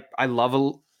like, I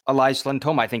love Elias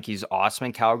Lindholm. I think he's awesome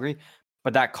in Calgary,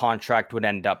 but that contract would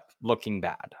end up looking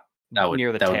bad. That would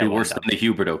be worse than the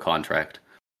Huberdeau contract.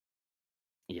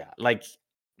 Yeah, like,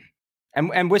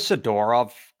 and with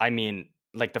Zadorov, I mean,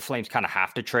 like, the Flames kind of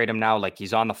have to trade him now. Like,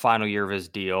 he's on the final year of his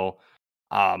deal.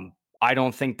 I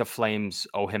don't think the Flames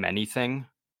owe him anything.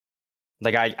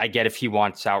 Like, I get if he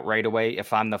wants out right away.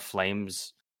 If I'm the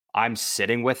Flames, I'm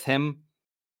sitting with him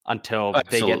until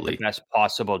they get the best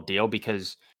possible deal,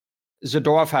 because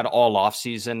Zadorov had all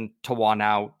offseason to want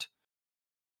out.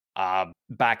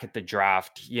 Back at the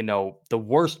draft, the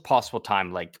worst possible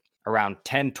time, like around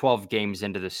 10, 12 games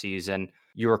into the season,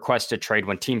 you request a trade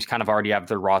when teams kind of already have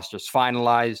their rosters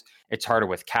finalized. It's harder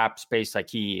with cap space. Like,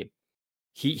 he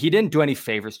didn't do any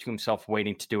favors to himself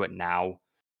waiting to do it now.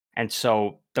 And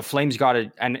so the Flames got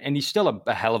it, and he's still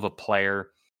a hell of a player.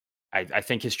 I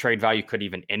think his trade value could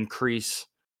even increase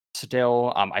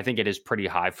still. I think it is pretty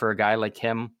high for a guy like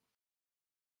him.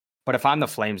 But if I'm the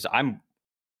Flames,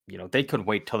 they could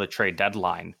wait till the trade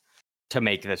deadline to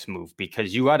make this move,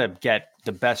 because you got to get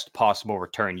the best possible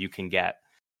return you can get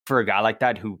for a guy like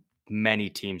that, who many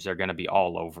teams are going to be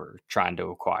all over trying to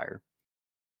acquire.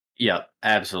 Yeah,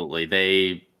 absolutely.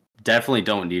 They definitely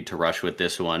don't need to rush with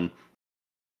this one.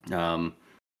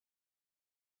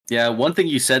 Yeah, one thing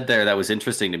you said there that was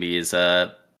interesting to me is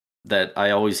that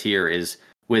I always hear is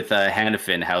with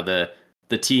Hanifin, how the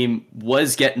team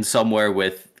was getting somewhere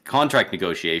with contract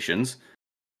negotiations,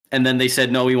 and then they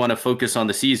said, no, we want to focus on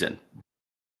the season.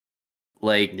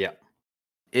 Like, yeah,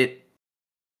 I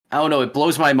don't know, it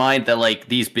blows my mind that, like,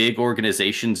 these big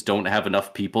organizations don't have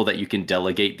enough people that you can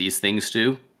delegate these things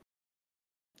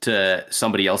to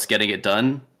somebody else getting it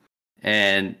done.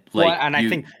 And like, I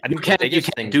think you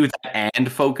can't do that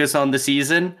and focus on the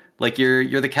season. Like,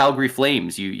 you're the Calgary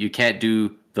Flames. You can't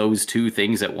do those two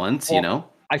things at once.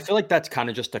 Well, I feel like that's kind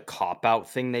of just a cop-out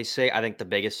thing they say. I think the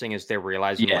biggest thing is they're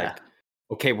realizing, like,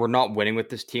 okay, we're not winning with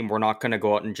this team. We're not going to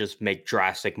go out and just make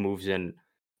drastic moves and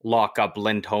lock up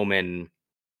Lindholm and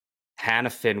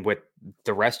Hanifin with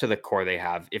the rest of the core they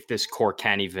have, if this core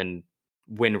can't even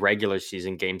win regular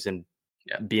season games and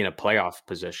be in a playoff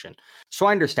position. So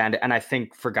I understand it. And I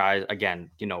think for guys, again,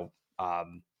 I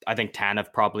think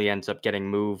Tanev probably ends up getting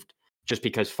moved just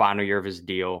because final year of his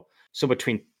deal. So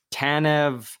between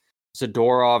Tanev,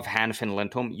 Zadorov, Hanifin,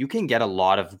 Lindholm, you can get a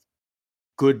lot of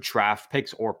good draft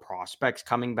picks or prospects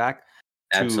coming back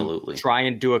to try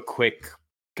and do a quick,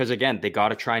 because again, they got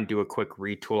to try and do a quick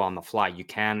retool on the fly. You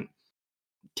can't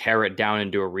tear it down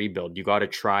and do a rebuild. You got to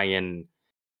try and,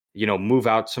 move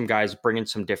out some guys, bring in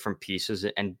some different pieces,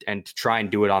 and try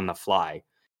and do it on the fly.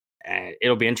 And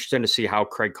it'll be interesting to see how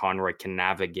Craig Conroy can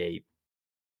navigate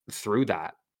through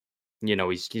that.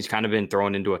 He's kind of been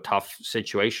thrown into a tough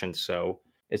situation, so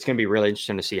it's going to be really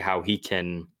interesting to see how he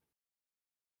can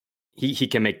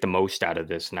make the most out of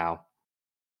this now.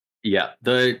 Yeah,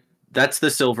 that's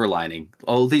the silver lining.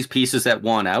 All these pieces that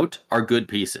want out are good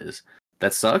pieces.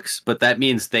 That sucks, but that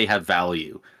means they have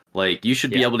value. Like, you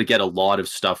should be able to get a lot of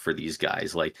stuff for these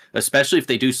guys. Like, especially if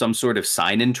they do some sort of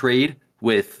sign-in trade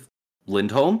with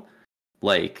Lindholm.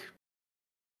 Like,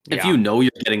 if you're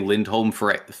getting Lindholm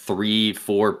for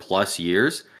 3-4+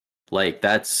 years, like,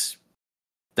 that's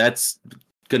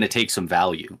going to take some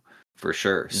value for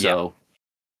sure. So,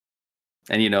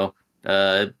 and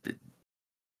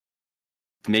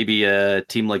maybe a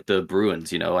team like the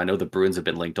Bruins, I know the Bruins have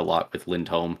been linked a lot with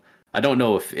Lindholm. I don't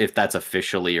know if that's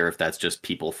officially or if that's just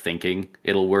people thinking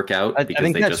it'll work out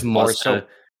because they just lost a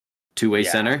two-way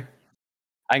center.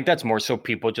 I think that's more so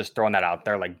people just throwing that out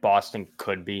there, like Boston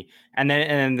could be. And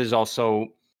then there's also,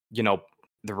 the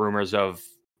rumors of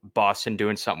Boston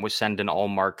doing something with sending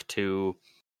Allmark to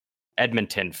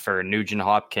Edmonton for Nugent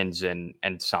Hopkins and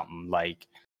something. Like,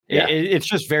 it's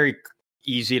just very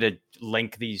easy to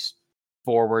link these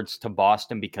forwards to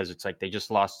Boston because it's like they just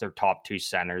lost their top two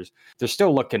centers. They're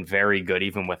still looking very good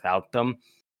even without them,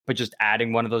 but just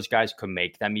adding one of those guys could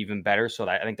make them even better. So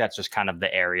I think that's just kind of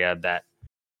the area that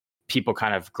people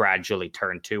kind of gradually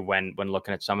turn to when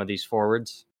looking at some of these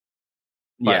forwards.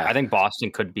 But I think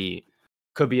Boston could be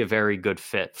a very good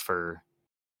fit for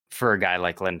for a guy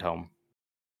like Lindholm.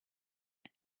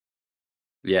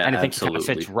 Yeah, And I think he kind of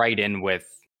absolutely. fits right in with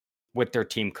their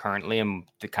team currently and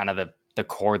the kind of the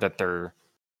core that they're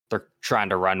trying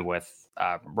to run with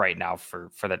right now for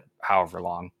the however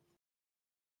long.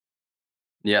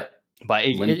 Yeah. But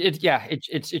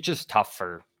it's just tough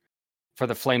for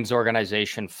the Flames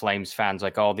organization, Flames fans,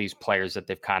 like all these players that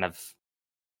they've kind of,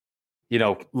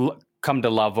 come to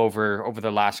love over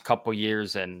the last couple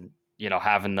years, and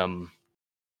having them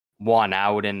won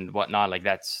out and whatnot. Like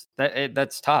that's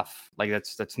tough. Like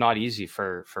that's not easy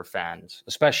for fans,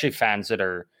 especially fans that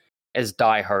are as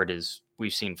diehard as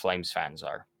we've seen Flames fans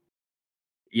are.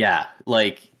 Yeah,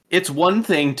 like it's one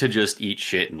thing to just eat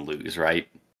shit and lose, right?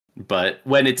 But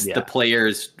when it's the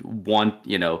players want,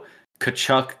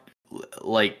 Kachuk,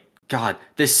 like, God,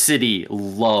 this city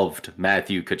loved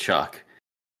Matthew Kachuk.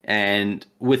 And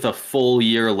with a full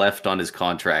year left on his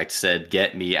contract, said,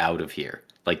 "Get me out of here."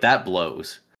 Like, that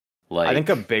blows. Like, I think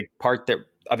a big part that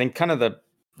I think kind of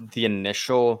the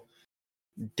initial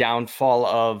downfall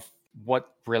of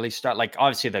what really started, like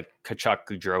obviously the Kachuk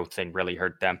Goudreau thing really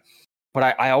hurt them.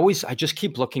 But I just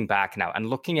keep looking back now and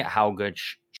looking at how good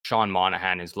Sean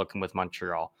Monahan is looking with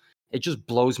Montreal. It just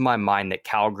blows my mind that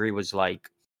Calgary was like,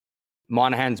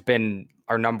 Monahan's been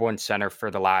our number one center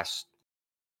for the last,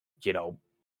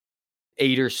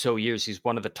 8 or so years. He's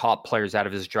one of the top players out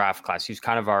of his draft class. He's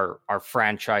kind of our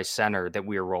franchise center that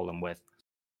we are rolling with.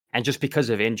 And just because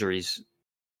of injuries,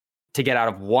 to get out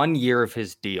of 1 year of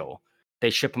his deal, they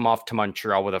ship him off to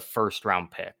Montreal with a first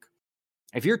round pick.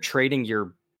 If you're trading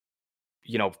your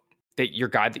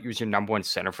guy that was your number one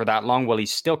center for that long, well,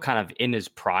 he's still kind of in his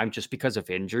prime just because of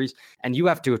injuries, and you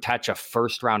have to attach a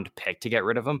first round pick to get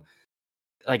rid of him.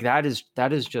 Like that is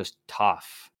just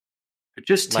tough.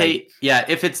 Just take,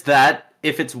 if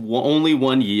it's only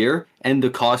 1 year and the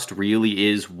cost really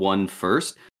is one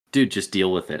first, dude, just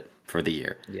deal with it for the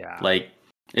year. Yeah. Like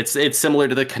it's similar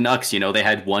to the Canucks, they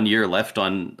had 1 year left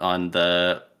on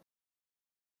the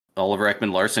Oliver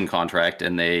Ekman-Larsson contract,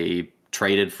 and they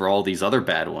traded for all these other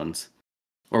bad ones,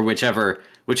 or whichever.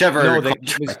 No,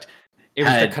 it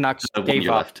was the Canucks gave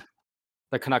up. Left.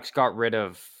 The Canucks got rid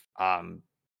of.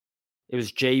 It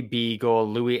was Jay Beagle,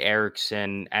 Louis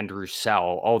Eriksson, and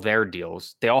Roussel. All their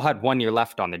deals. They all had 1 year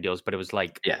left on the deals, but it was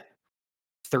like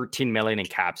 $13 million in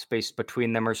cap space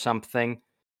between them or something,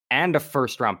 and a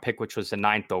first round pick, which was the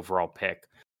 9th overall pick.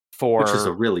 Which is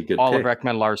a really good Oliver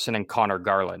Ekman-Larsson and Connor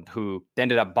Garland, who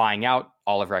ended up buying out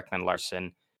Oliver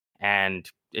Ekman-Larsson, and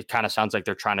it kind of sounds like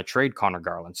they're trying to trade Connor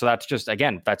Garland. So that's just,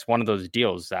 again, that's one of those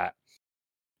deals that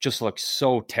just looks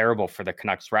so terrible for the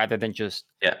Canucks, rather than just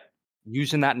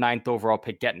using that 9th overall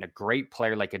pick, getting a great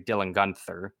player like a Dylan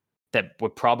Guenther that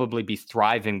would probably be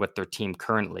thriving with their team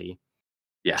currently,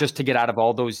 just to get out of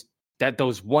all those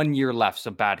 1 year left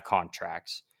of bad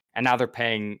contracts. And now they're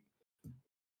paying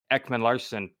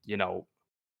Ekman-Larsson,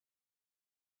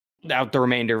 out the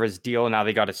remainder of his deal. Now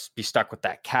they got to be stuck with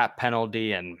that cap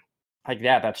penalty, and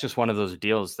that's just one of those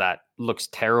deals that looks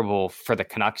terrible for the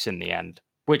Canucks in the end,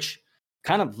 which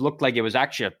kind of looked like it was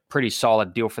actually a pretty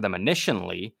solid deal for them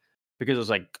initially, because it was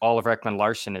like Oliver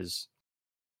Ekman-Larsson is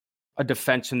a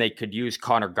defenseman they could use.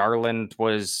 Connor Garland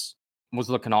was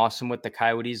looking awesome with the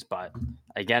Coyotes, but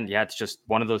again, it's just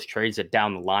one of those trades that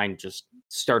down the line just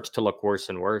starts to look worse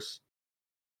and worse.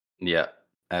 Yeah,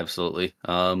 absolutely.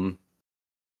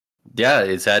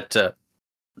 Is that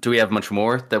do we have much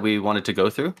more that we wanted to go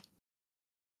through?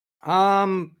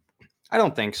 I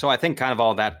don't think so. I think kind of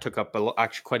all that took up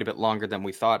actually quite a bit longer than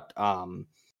we thought.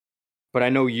 But I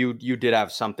know you did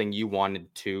have something you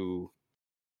wanted to.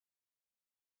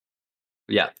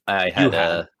 Yeah, I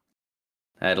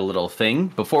had a little thing.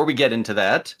 Before we get into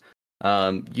that,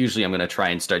 usually I'm going to try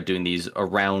and start doing these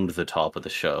around the top of the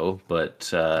show,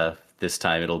 but this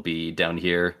time it'll be down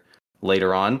here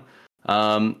later on.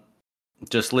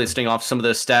 Just listing off some of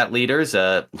the stat leaders.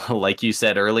 Like you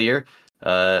said earlier,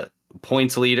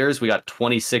 points leaders, we got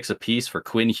 26 apiece for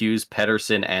Quinn Hughes,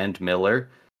 Pettersson, and Miller.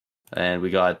 And we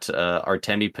got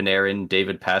Artemi Panarin,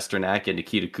 David Pastrnak, and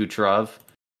Nikita Kucherov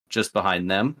just behind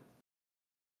them.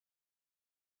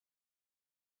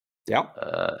 Yeah.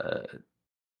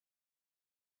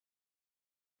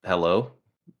 Hello.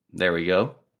 There we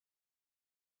go.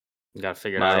 You got to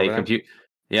figure it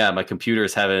out. My computer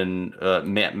is having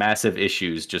massive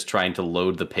issues just trying to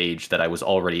load the page that I was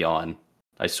already on.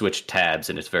 I switched tabs,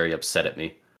 and it's very upset at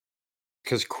me.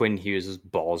 Because Quinn Hughes'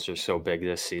 balls are so big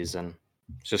this season.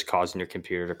 It's just causing your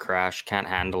computer to crash. Can't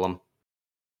handle him.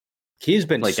 He's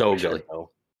been so good,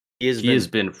 though. He has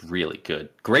been really good.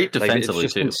 Great defensively,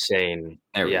 it's just too. Insane.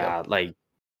 There we go.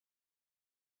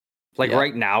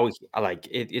 Right now,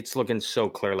 it's looking so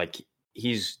clear. Like,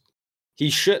 he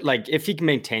should, like, if he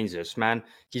maintains this, man,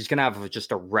 he's gonna have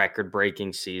just a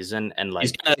record-breaking season, and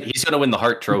like he's gonna win the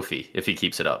Hart Trophy if he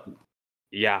keeps it up.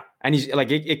 yeah, and he's like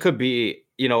it could be,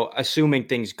 assuming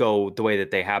things go the way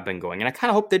that they have been going, and I kind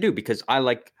of hope they do because I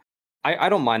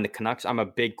don't mind the Canucks. I'm a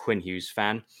big Quinn Hughes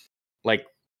fan. Like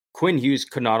Quinn Hughes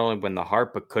could not only win the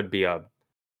Hart, but could be a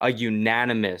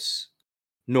unanimous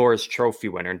Norris Trophy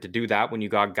winner, and to do that when you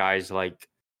got guys like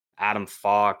Adam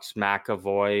Fox,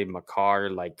 McAvoy, Makar,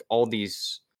 like all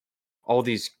these,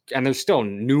 and there's still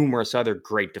numerous other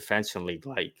great defensemen in the league.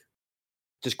 Like,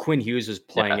 just Quinn Hughes is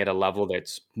playing at a level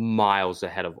that's miles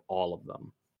ahead of all of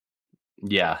them.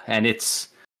 Yeah, and it's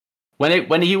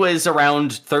when he was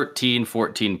around 13,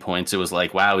 14 points, it was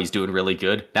like, wow, he's doing really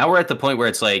good. Now we're at the point where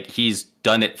it's like he's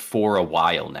done it for a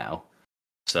while now,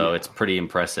 so it's pretty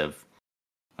impressive.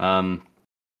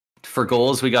 For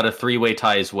goals, we got a 3-way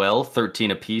tie as well, 13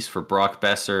 apiece for Brock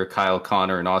Besser, Kyle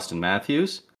Connor, and Austin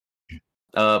Matthews.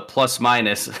 Plus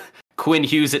minus, Quinn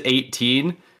Hughes at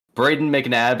 18, Braden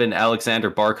McNabb and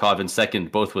Alexander Barkov in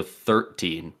second, both with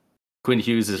 13. Quinn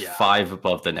Hughes is 5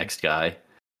 above the next guy.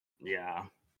 Yeah.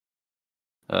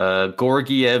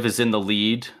 Gorgiev is in the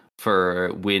lead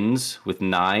for wins with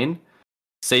 9.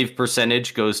 Save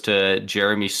percentage goes to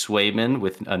Jeremy Swayman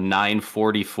with a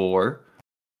 944.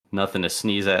 Nothing to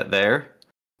sneeze at there.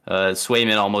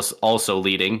 Swayman almost also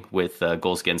leading with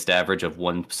goals against average of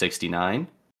 169.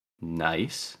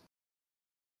 Nice.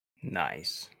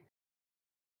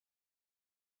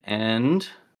 And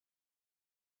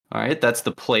all right, that's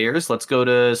the players. Let's go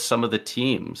to some of the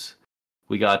teams.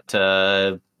 We got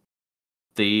the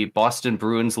Boston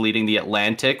Bruins leading the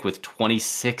Atlantic with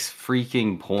 26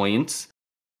 freaking points.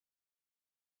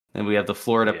 Then we have the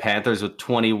Florida Panthers with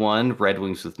 21, Red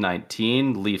Wings with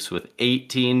 19, Leafs with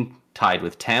 18, tied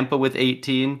with Tampa with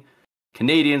 18,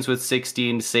 Canadians with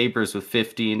 16, Sabres with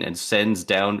 15, and Sens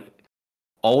down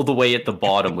all the way at the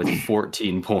bottom with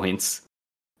 14 points,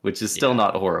 which is still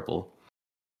not horrible.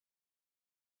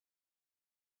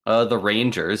 The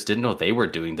Rangers, didn't know they were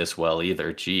doing this well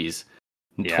either. Jeez.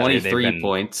 23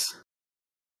 points.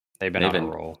 They've been on a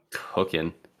roll.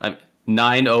 Cooking.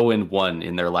 9-0-1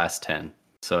 in their last 10.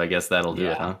 So I guess that'll do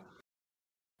it,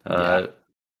 huh?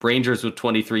 Rangers with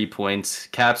 23 points,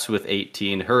 Caps with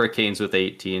 18, Hurricanes with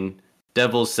 18,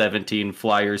 Devils 17,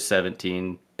 Flyers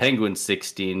 17, Penguins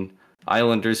 16,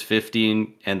 Islanders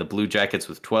 15, and the Blue Jackets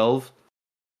with 12.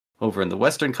 Over in the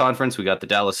Western Conference, we got the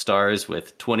Dallas Stars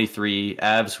with 23,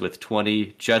 Avs with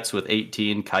 20, Jets with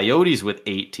 18, Coyotes with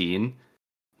 18.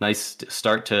 Nice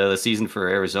start to the season for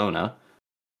Arizona.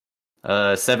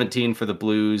 17 for the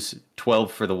Blues,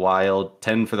 12 for the Wild,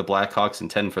 10 for the Blackhawks,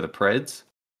 and 10 for the Preds.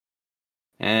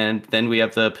 And then we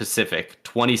have the Pacific,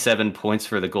 27 points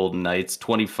for the Golden Knights,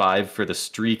 25 for the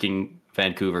streaking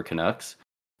Vancouver Canucks,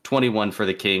 21 for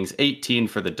the Kings, 18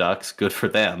 for the Ducks, good for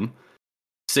them,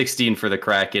 16 for the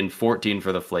Kraken, 14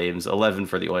 for the Flames, 11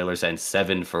 for the Oilers, and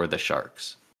 7 for the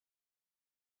Sharks.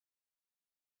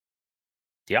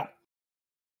 Yeah,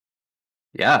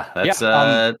 that's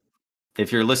if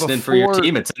you're listening for your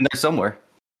team, it's in there somewhere.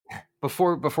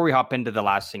 Before we hop into the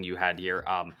last thing you had here,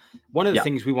 one of the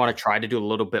things we want to try to do a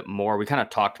little bit more, we kind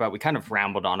of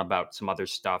rambled on about some other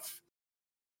stuff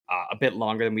a bit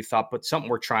longer than we thought, but something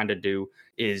we're trying to do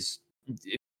is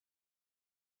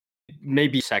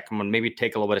maybe second one, maybe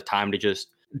take a little bit of time to just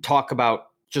talk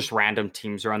about just random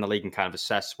teams around the league and kind of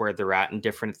assess where they're at in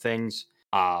different things.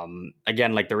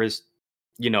 Again, like there is,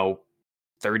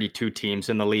 32 teams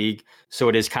in the league, so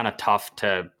it is kind of tough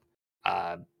to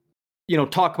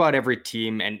talk about every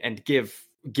team and give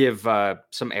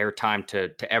some airtime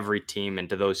to every team and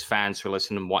to those fans who are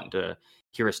listening and wanting to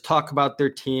hear us talk about their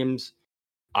teams.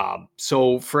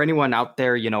 So for anyone out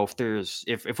there,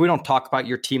 if we don't talk about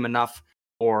your team enough,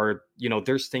 or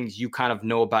there's things you kind of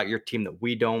know about your team that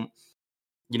we don't,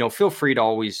 feel free to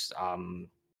always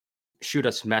shoot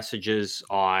us messages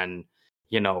on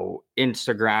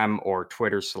Instagram or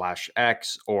Twitter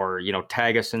 /X, or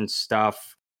tag us and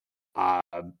stuff.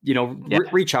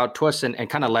 Reach out to us and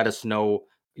kind of let us know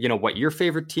what your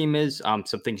favorite team is,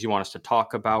 some things you want us to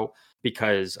talk about,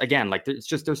 because again, like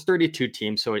there's 32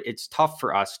 teams, so it's tough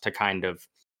for us to kind of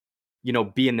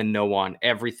be in the know on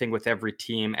everything with every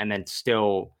team, and then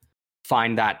still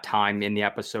find that time in the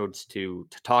episodes to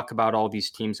talk about all these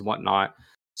teams and whatnot.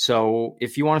 So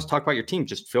if you want us to talk about your team,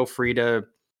 just feel free to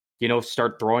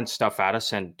start throwing stuff at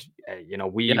us, and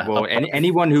we will.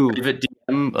 Anyone who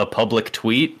DM, a public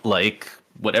tweet, like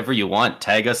whatever you want,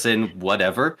 tag us in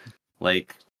whatever.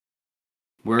 Like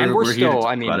we're still.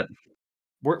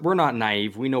 We're not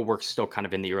naive. We know we're still kind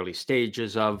of in the early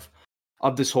stages of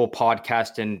this whole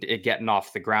podcast and it getting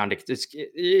off the ground.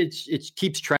 It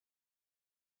keeps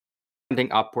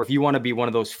trending upward. If you want to be one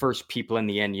of those first people in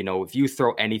the end, if you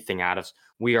throw anything at us,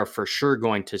 we are for sure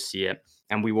going to see it,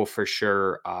 and we will for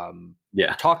sure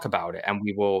talk about it, and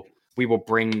we will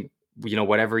bring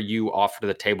whatever you offer to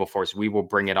the table for us. We will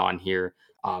bring it on here,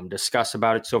 discuss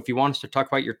about it. So if you want us to talk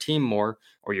about your team more,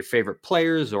 or your favorite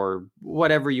players, or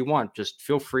whatever you want, just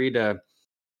feel free to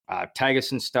tag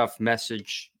us and stuff,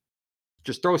 message,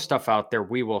 just throw stuff out there.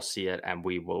 We will see it, and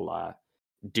we will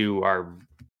do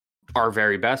our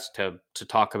very best to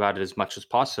talk about it as much as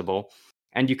possible.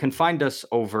 And you can find us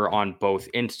over on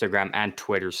both Instagram and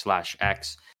Twitter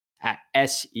 /X at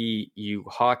SEU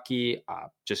Hockey.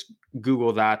 Just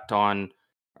Google that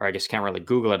or I guess can't really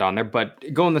Google it on there, but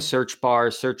go in the search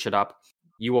bar, search it up.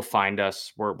 You will find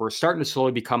us. We're starting to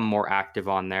slowly become more active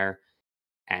on there.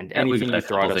 And anything you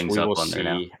throw at us, we will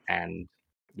see. And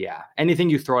anything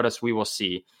you throw at us, we will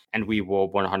see, and we will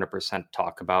 100%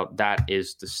 talk about. That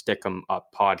is the Stick 'em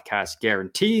Up podcast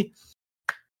guarantee.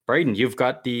 Braden, you've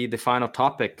got the final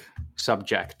topic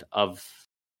subject of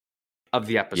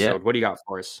the episode. Yeah. What do you got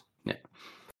for us? Yeah.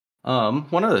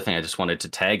 One other thing I just wanted to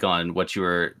tag on what you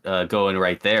were going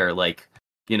right there. Like,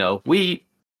 we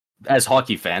as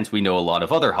hockey fans, we know a lot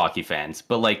of other hockey fans,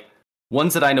 but like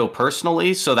ones that I know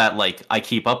personally, so that like I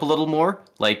keep up a little more.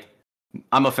 Like,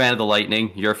 I'm a fan of the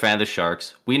Lightning. You're a fan of the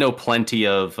Sharks. We know plenty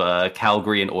of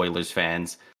Calgary and Oilers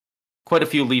fans, quite a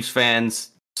few Leafs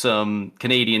fans, some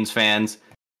Canadiens fans,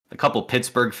 a couple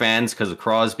Pittsburgh fans because of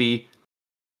Crosby.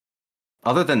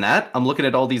 Other than that, I'm looking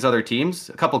at all these other teams,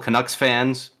 a couple Canucks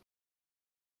fans.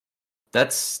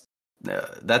 That's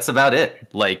about it.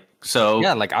 Like, so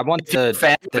yeah, like I want if you're a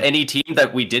fan of any team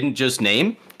that we didn't just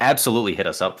name, absolutely hit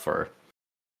us up for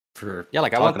I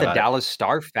want the Dallas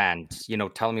Star fans,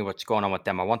 telling me what's going on with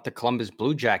them. I want the Columbus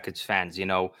Blue Jackets fans,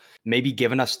 maybe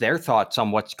giving us their thoughts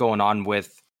on what's going on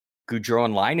with Gaudreau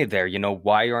and Laine there.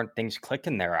 Why aren't things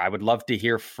clicking there? I would love to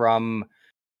hear from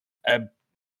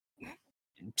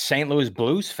St. Louis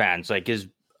Blues fans. Like,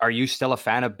 are you still a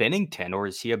fan of Binnington, or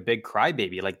is he a big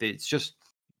crybaby? Like, it's just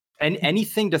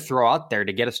anything to throw out there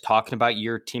to get us talking about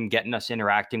your team, getting us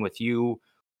interacting with you.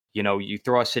 You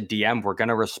throw us a DM, we're going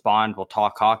to respond. We'll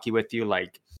talk hockey with you.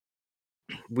 Like,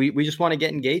 we just want to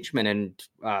get engagement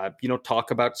and,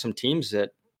 talk about some teams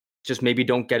that just maybe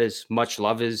don't get as much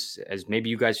love as maybe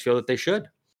you guys feel that they should.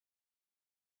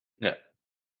 Yeah,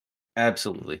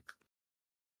 absolutely.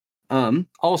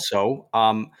 Also,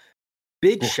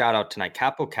 big shout out tonight.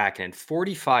 Kaapo Kähkönen,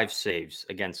 45 saves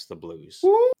against the Blues.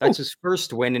 Woo! That's his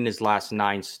first win in his last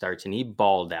 9 starts, and he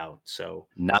balled out. So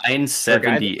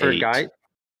 978.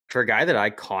 For a guy that I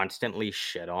constantly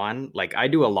shit on, like I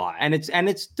do a lot, and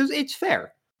it's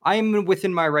fair. I am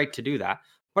within my right to do that,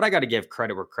 but I got to give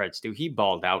credit where credit's due. He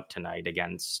balled out tonight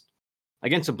against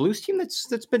a Blues team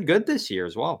that's been good this year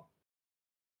as well.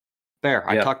 Fair.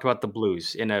 Yeah. I talked about the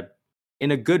Blues in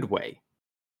a good way,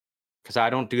 because I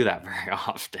don't do that very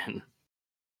often.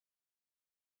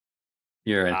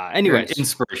 You're anyways, an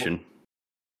inspiration.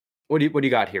 What do you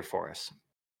got here for us?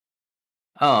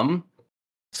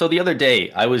 So the other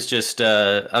day I was just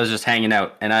hanging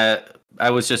out, and I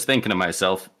was just thinking to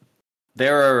myself,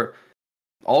 there are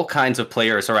all kinds of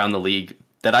players around the league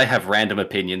that I have random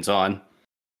opinions on.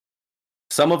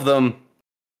 Some of them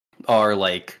are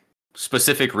like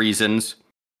specific reasons,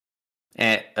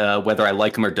 and whether I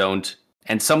like them or don't,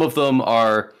 and some of them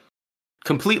are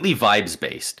completely vibes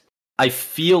based. I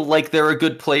feel like they're a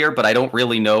good player, but I don't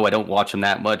really know. I don't watch them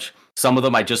that much. Some of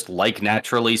them I just like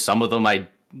naturally. Some of them I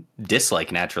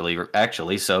dislike naturally,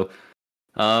 actually. So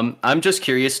I'm just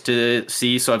curious to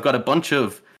see. So I've got a bunch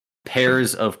of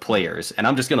pairs of players, and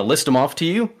I'm just going to list them off to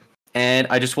you. And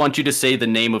I just want you to say the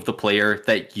name of the player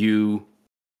that you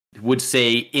would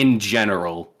say in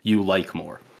general you like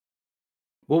more.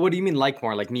 Well, what do you mean like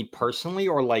more? Like me personally,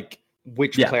 or like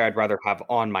which player I'd rather have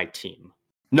on my team?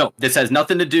 No, this has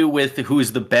nothing to do with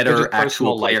who's the better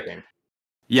actual player. Liking.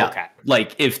 Yeah, okay.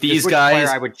 Like if these guys,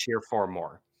 player I would cheer for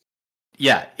more.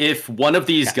 Yeah, if one of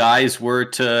these guys were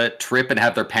to trip and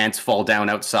have their pants fall down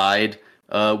outside,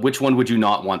 which one would you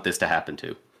not want this to happen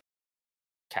to?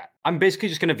 Okay. I'm basically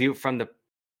just going to view it from the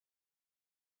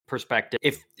perspective.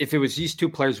 If it was these two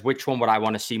players, which one would I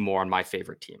want to see more on my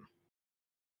favorite team?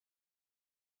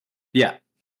 Yeah.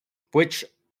 Which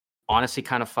honestly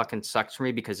kind of fucking sucks for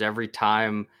me, because every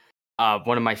time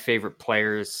one of my favorite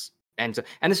players ends up,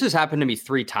 and this has happened to me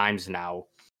 3 times now,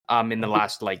 in the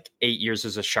last 8 years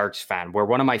as a Sharks fan, where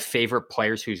one of my favorite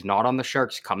players who's not on the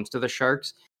Sharks comes to the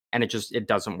Sharks, and it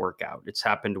doesn't work out. It's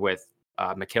happened with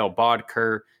Mikhail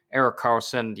Bodker, Erik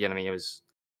Karlsson. It was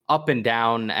up and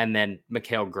down, and then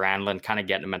Mikhail Granlund kind of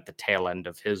getting him at the tail end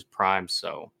of his prime.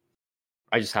 So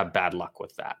I just have bad luck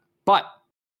with that. But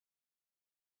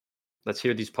let's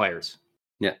hear these players.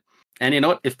 Yeah. And you know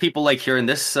what? If people like hearing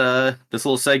this this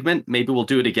little segment, maybe we'll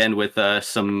do it again with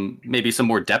some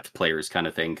more depth players kind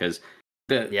of thing, because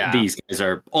these guys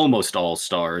are almost all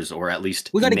stars, or at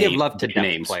least we got to give love to depth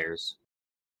names. players.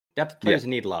 Depth players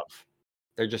need love.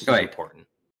 They're just as important.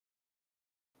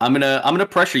 I'm gonna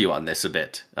pressure you on this a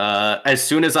bit. As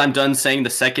soon as I'm done saying the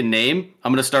second name,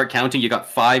 I'm gonna start counting. You got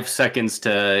 5 seconds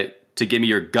to give me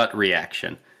your gut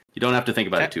reaction. You don't have to think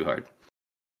about it too hard.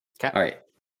 Okay. All right.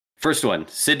 First one: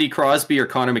 Sidney Crosby or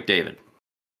Connor McDavid?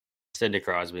 Sidney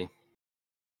Crosby.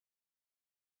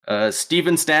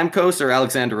 Steven Stamkos or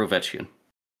Alexander Ovechkin?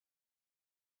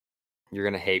 You're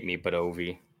gonna hate me, but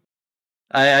Ovi.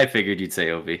 I figured you'd say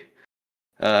Ovi.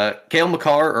 Cale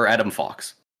Makar or Adam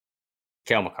Fox?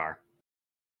 Cale Makar.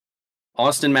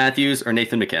 Austin Matthews or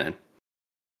Nathan McKinnon?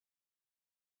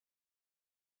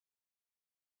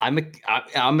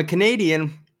 I'm a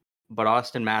Canadian, but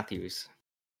Austin Matthews.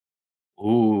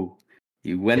 Ooh,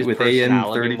 you went His with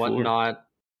personality AN34. and whatnot.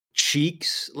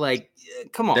 Cheeks, like,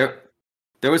 come on.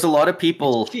 There was a lot of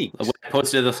people, when I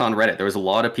posted this on Reddit, there was a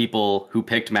lot of people who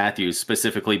picked Matthews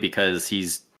specifically because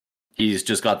he's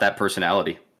just got that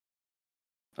personality.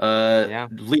 Leon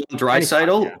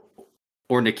Draisaitl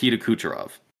or Nikita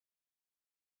Kucherov?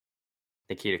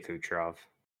 Nikita Kucherov.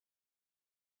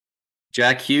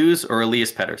 Jack Hughes or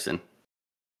Elias Pettersson?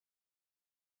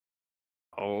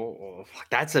 Oh,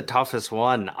 that's the toughest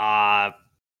one.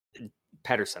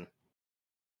 Pettersson.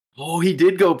 Oh, he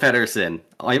did go Pettersson.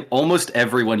 Almost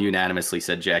everyone unanimously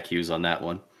said Jack Hughes on that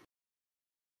one.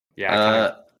 Yeah, I kind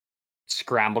of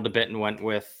scrambled a bit and went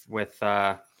with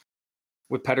Pettersson,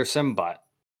 but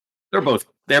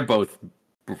they're both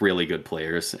really good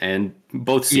players and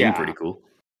both seem pretty cool.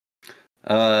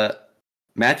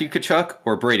 Matthew Tkachuk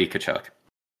or Brady Tkachuk?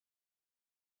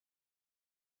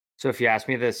 So if you asked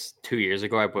me this 2 years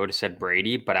ago, I would have said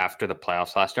Brady, but after the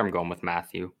playoffs last year, I'm going with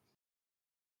Matthew.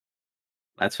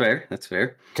 That's fair.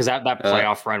 Because that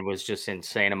playoff run was just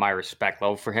insane, and my respect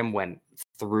level for him went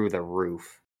through the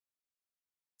roof.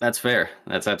 That's fair.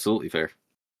 That's absolutely fair.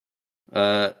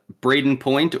 Braden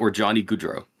Point or Johnny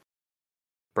Gaudreau?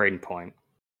 Braden Point.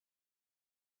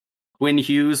 Quinn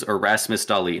Hughes or Rasmus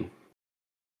Dahlin?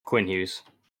 Quinn Hughes.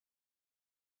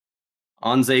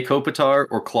 Anze Kopitar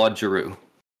or Claude Giroux?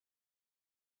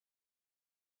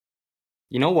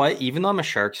 You know what? Even though I'm a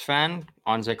Sharks fan,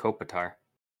 Anze Kopitar.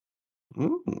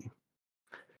 Ooh.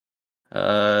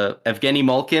 Evgeny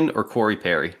Malkin or Corey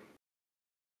Perry?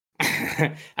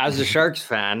 As a Sharks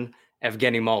fan,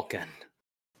 Evgeny Malkin.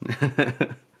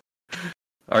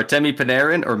 Artemi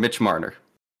Panarin or Mitch Marner?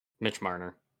 Mitch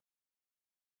Marner.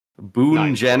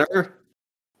 Boone Jenner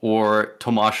or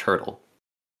Tomas Hertl?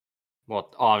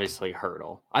 Well, obviously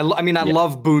Hertl. I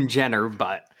love Boone Jenner,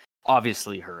 but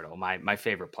obviously Hertl, my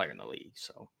favorite player in the league.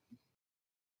 So,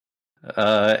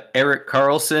 Erik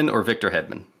Karlsson or Victor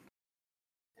Hedman?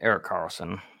 Erik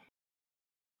Karlsson.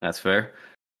 That's fair.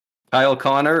 Kyle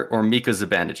Connor or Mika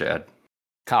Zibanejad?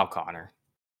 Kyle Connor.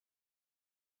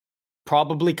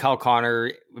 Probably Kyle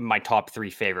Connor, my top 3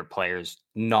 favorite players,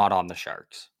 not on the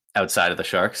Sharks. Outside of the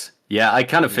Sharks? Yeah, I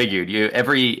kind of figured. You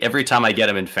every time I get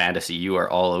him in fantasy, you are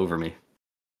all over me.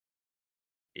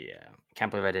 Yeah.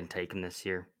 Can't believe I didn't take him this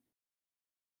year.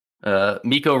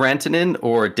 Mikko Rantanen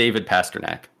or David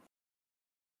Pasternak?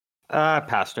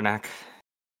 Pasternak.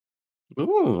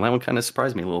 Ooh, that one kind of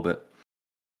surprised me a little bit.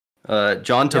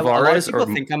 John Tavares. A lot of people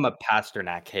think I'm a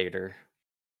Pasternak hater,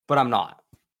 but I'm not.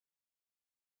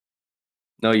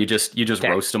 No, you just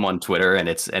roast him on Twitter, and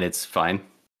it's fine.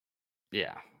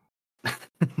 Yeah.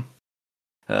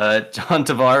 John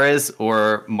Tavares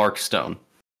or Mark Stone?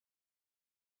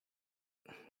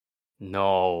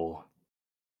 No.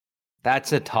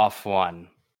 That's a tough one.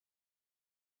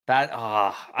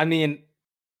 I mean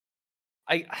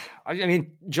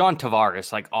John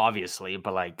Tavares, like, obviously,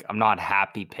 but like I'm not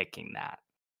happy picking that.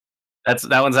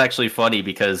 That one's actually funny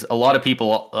because a lot of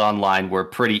people online were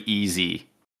pretty easy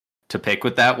to pick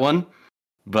with that one.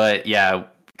 But yeah,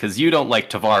 because you don't like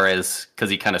Tavares because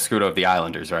he kind of screwed over the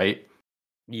Islanders, right?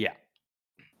 Yeah.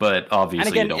 But obviously,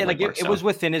 and again, you don't like Mark it was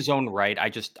within his own right. I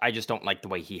just don't like the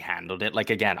way he handled it. Like,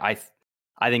 again, I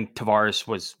think Tavares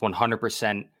was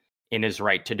 100% in his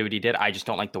right to do what he did. I just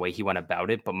don't like the way he went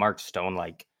about it. But Mark Stone,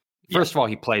 like, first of all,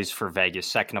 he plays for Vegas.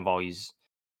 Second of all, he's,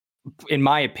 in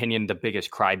my opinion, the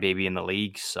biggest crybaby in the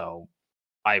league. So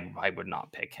I would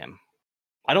not pick him.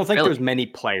 I don't think there's many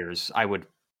players I would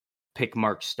pick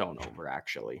Mark Stone over,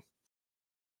 actually.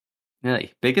 Yeah,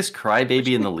 biggest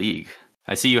crybaby in the league.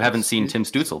 I see you haven't seen Tim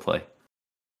Stützle play.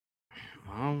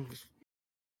 Well,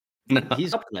 No,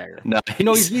 he's up there. no,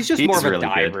 He's just more of a really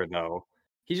diver, good. though.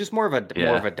 He's just more of a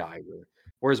diver.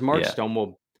 Whereas Mark Yeah. Stone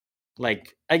will,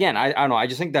 like, again, I don't know. I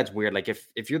just think that's weird. Like,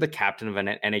 if you're the captain of an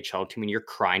NHL team and you're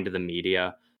crying to the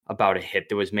media about a hit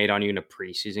that was made on you in a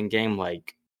preseason game,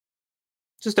 like,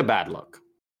 it's just a bad look.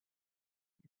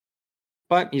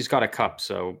 But he's got a cup,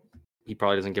 so he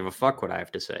probably doesn't give a fuck what I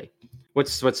have to say.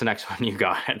 What's the next one you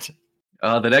got?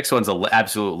 The next one's an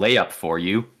absolute layup for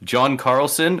you. John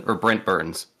Carlson or Brent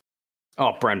Burns?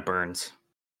 Oh, Brent Burns.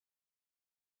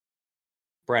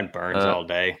 Brent Burns all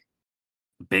day.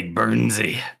 Big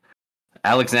Burnsy.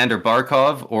 Alexander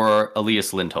Barkov or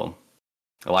Elias Lindholm?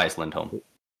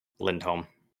 Lindholm.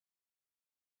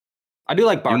 I do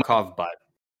like Barkov, but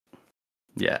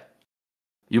yeah,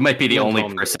 you might be the only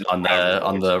Lindholm person on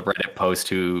the Reddit post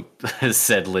who has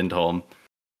said Lindholm.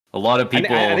 A lot of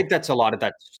people. I think that's a lot of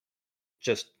that's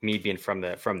just me being from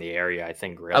the area. I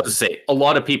think. Really, I was to say a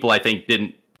lot of people I think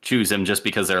didn't choose him just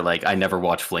because they're like, I never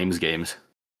watch Flames games.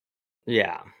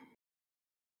 Yeah.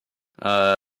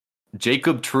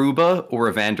 Jacob Trouba or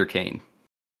Evander Kane?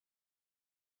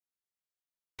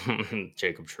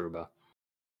 Jacob Trouba.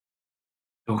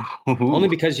 Only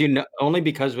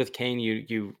because with Kane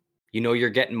you know you're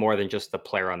getting more than just the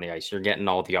player on the ice. You're getting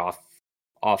all the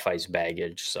off ice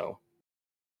baggage. So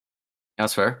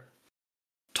that's fair.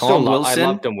 Tom Wilson. I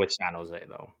loved him with San Jose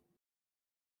though.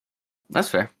 That's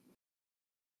fair.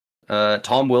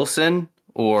 Tom Wilson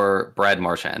or Brad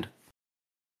Marchand?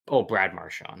 Oh, Brad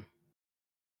Marchand.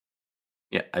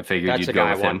 Yeah, I figured that's you'd go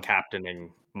with him. That's a guy I want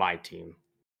captaining my team.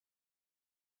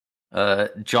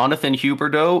 Jonathan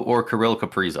Huberdeau or Kirill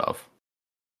Kaprizov?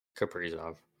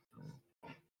 Kaprizov.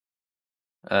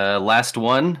 Last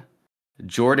one,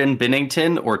 Jordan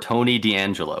Binnington or Tony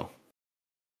DeAngelo?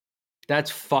 That's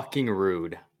fucking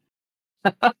rude.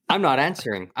 I'm not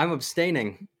answering. I'm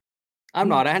abstaining. I'm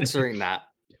not answering that.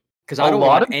 Because I don't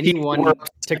want anyone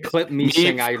to clip me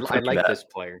saying I like this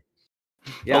player.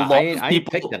 Yeah, I ain't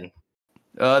picking.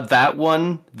 That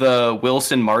one, the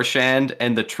Wilson Marchand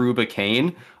and the Trouba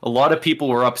Kane, a lot of people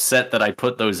were upset that I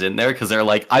put those in there because they're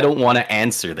like, I don't want to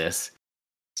answer this.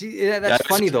 See, that's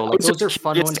funny though. Like, those are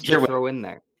fun ones to throw in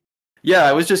there. Yeah,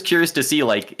 I was just curious to see,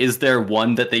 like, is there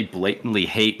one that they blatantly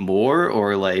hate more,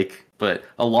 or like? But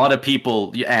a lot of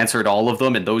people answered all of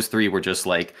them, and those three were just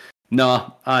like,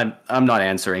 no, I'm not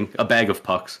answering. A bag of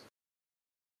pucks.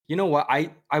 You know what?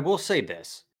 I will say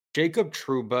this: Jacob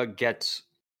Trouba gets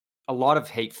a lot of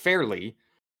hate fairly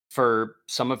for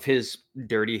some of his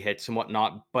dirty hits and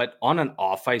whatnot, but on an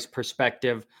off-ice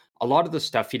perspective, a lot of the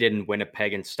stuff he did in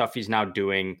Winnipeg and stuff he's now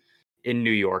doing in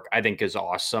New York, I think is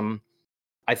awesome.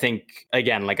 I think,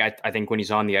 again, like I think when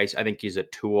he's on the ice, I think he's a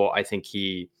tool. I think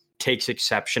he takes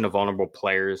exception to vulnerable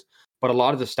players, but a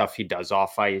lot of the stuff he does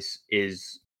off ice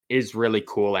is really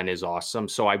cool and is awesome.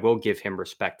 So I will give him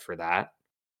respect for that.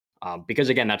 Because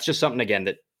again, that's just something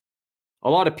that a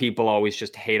lot of people always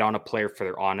just hate on a player for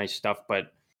their on-ice stuff,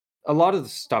 but a lot of the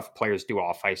stuff players do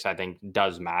off-ice, I think,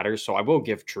 does matter. So I will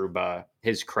give Trouba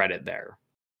his credit there.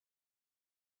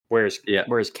 Whereas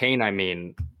Kane, I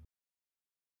mean,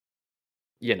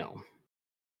 you know,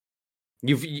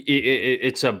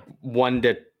 it's a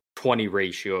 1-20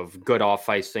 ratio of good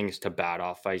off-ice things to bad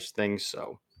off-ice things.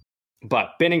 So,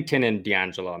 but Binnington and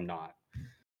DeAngelo,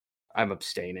 I'm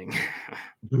abstaining.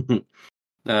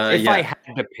 If I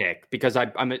had to pick, because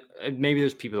I'm maybe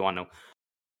there's people who want to know,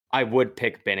 I would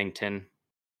pick Binnington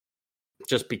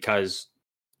just because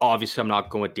obviously I'm not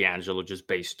going with DeAngelo just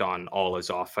based on all his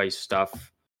off-ice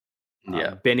stuff.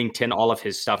 Binnington, all of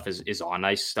his stuff is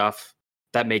on-ice stuff.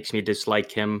 That makes me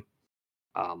dislike him.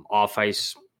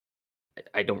 Off-ice,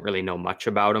 I don't really know much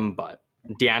about him, but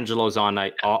DeAngelo's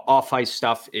off-ice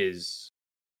stuff is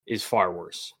far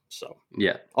worse. So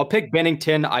yeah, I'll pick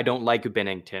Binnington. I don't like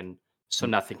Binnington, so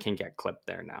nothing can get clipped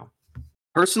there now.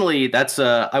 Personally, that's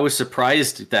I was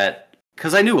surprised that,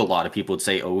 because I knew a lot of people would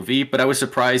say Ovi, but I was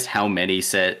surprised how many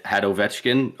had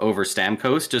Ovechkin over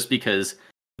Stamkos, just because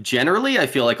generally I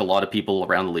feel like a lot of people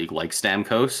around the league like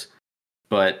Stamkos,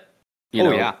 but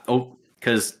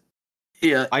because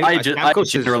I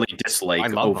generally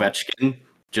dislike Ovechkin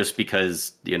just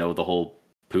because, you know, the whole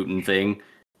Putin thing.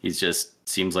 He just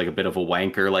seems like a bit of a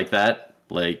wanker like that.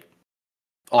 Like,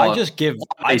 I have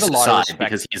a lot of respect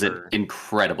because he's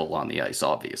incredible on the ice,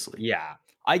 obviously. Yeah,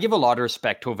 I give a lot of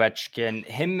respect to Ovechkin.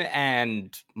 Him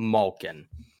and Malkin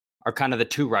are kind of the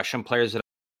two Russian players that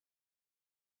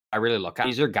I really look at.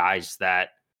 These are guys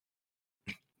that,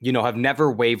 you know, have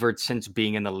never wavered since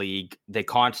being in the league. They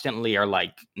constantly are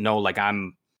like, no, like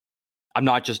I'm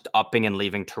not just upping and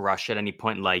leaving to Russia at any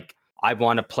point. Like, I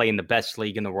want to play in the best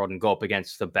league in the world and go up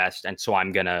against the best, and so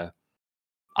I'm gonna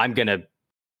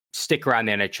stick around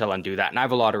the NHL and do that. And I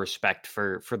have a lot of respect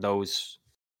for those,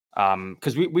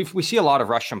 because we see a lot of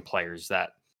Russian players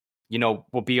that, you know,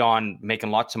 will be on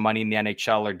making lots of money in the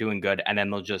NHL or doing good, and then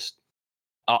they'll just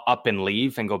up and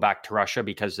leave and go back to Russia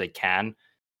because they can.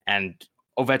 And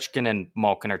Ovechkin and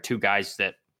Malkin are two guys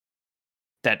that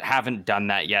haven't done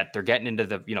that yet. They're getting into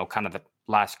the, you know, kind of the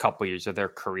last couple of years of their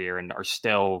career and are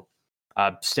still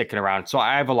sticking around. So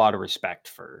I have a lot of respect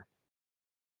for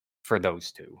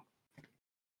those two.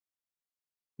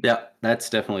 Yeah, that's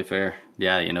definitely fair.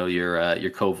 Yeah, you know, your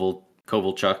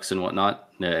Kovalchuks and whatnot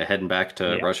heading back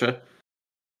to Russia.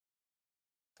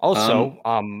 Also,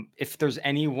 if there's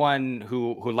anyone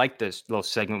who liked this little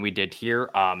segment we did here,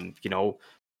 you know,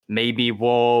 maybe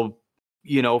we'll,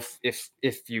 you know, if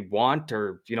you want,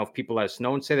 or, you know, if people let us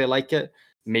know and say they like it,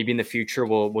 maybe in the future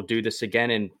we'll do this again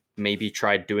and maybe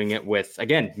try doing it with,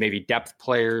 again, maybe depth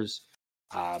players,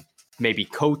 maybe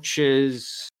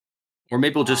coaches, or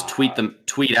maybe we'll just tweet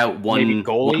out one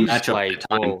goalies, matchup like, at a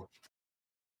time.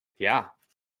 Yeah,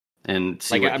 and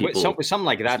see like, what people something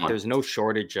like that. There's no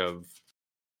shortage of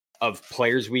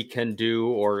players we can do,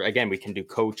 or again, we can do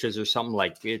coaches or something.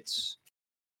 Like, it's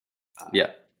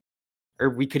or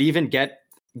we could even get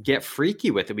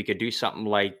freaky with it. We could do something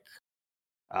like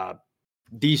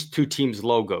these two teams'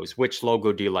 logos. Which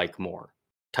logo do you like more?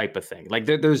 Type of thing. Like,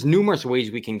 there's numerous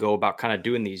ways we can go about kind of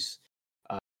doing these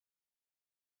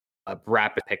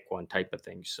rapid pick one type of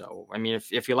thing. So, I mean,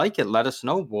 if you like it, let us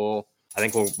know. I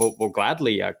think we'll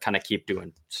gladly kind of keep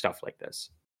doing stuff like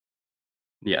this.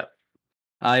 Yeah.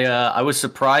 I was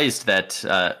surprised that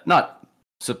not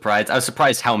surprised. I was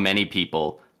surprised how many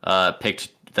people picked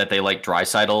that they like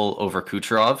Draisaitl over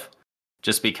Kucherov,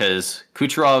 just because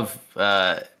Kucherov.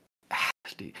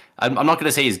 I'm not going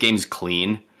to say his game's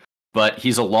clean, but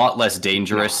he's a lot less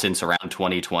dangerous since around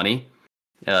 2020.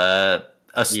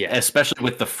 Especially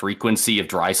with the frequency of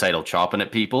Draisaitl chopping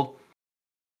at people.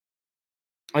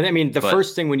 I mean, the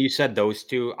first thing when you said those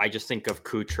two, I just think of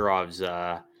Kucherov's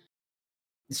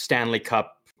Stanley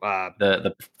Cup,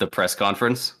 the press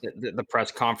conference, the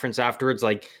press conference afterwards.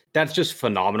 Like, that's just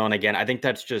phenomenal. And again, I think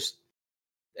that's just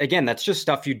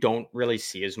stuff you don't really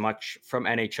see as much from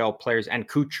NHL players. And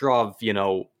Kucherov, you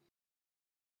know,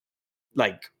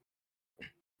 like,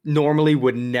 normally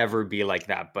would never be like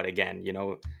that. But again, you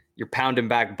know, you're pounding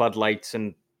back Bud Lights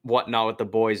and whatnot with the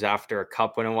boys after a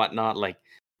cup win and whatnot. Like,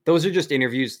 those are just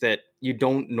interviews that you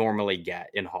don't normally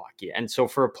get in hockey. And so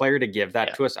for a player to give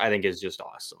that to us, I think is just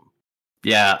awesome.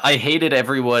 Yeah, I hated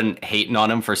everyone hating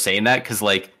on him for saying that, because,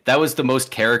 like, that was the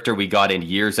most character we got in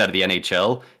years out of the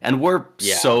NHL. And we're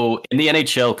so, in the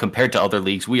NHL, compared to other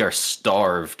leagues, we are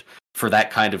starved for that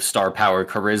kind of star power,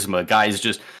 charisma. Guys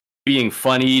just being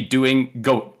funny,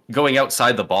 going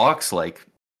outside the box. Like,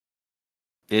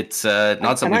 it's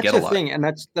not something we get a lot.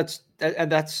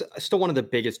 And that's still one of the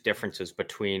biggest differences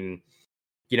between,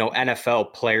 you know,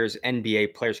 NFL players,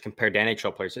 NBA players compared to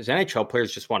NHL players. Is NHL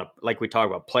players just want to, like we talk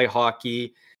about, play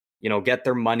hockey, you know, get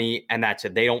their money, and that's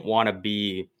it. They don't want to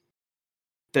be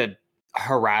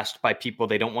harassed by people.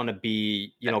 They don't want to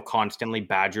be, you know, constantly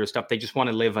badgered stuff. They just want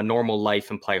to live a normal life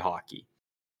and play hockey.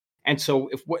 And so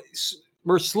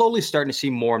we're slowly starting to see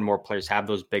more and more players have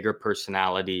those bigger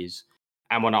personalities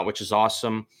and whatnot, which is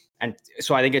awesome. And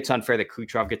so I think it's unfair that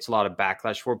Kucherov gets a lot of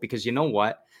backlash for it, because, you know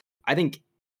what? I think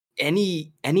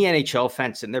any NHL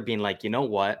fan sitting there being like, you know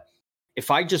what?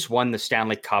 If I just won the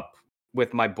Stanley Cup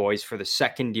with my boys for the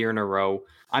second year in a row,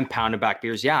 I'm pounding back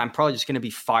beers. Yeah, I'm probably just going to be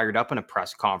fired up in a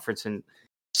press conference and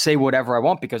say whatever I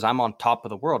want because I'm on top of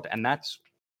the world. And that's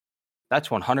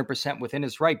 100% within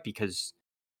his right, because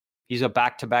he's a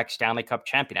back-to-back Stanley Cup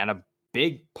champion and a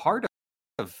big part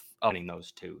of owning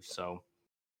those two. So,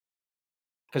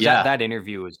 because that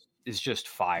interview is just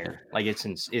fire. Like,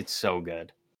 it's so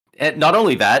good. And not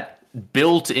only that,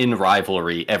 built-in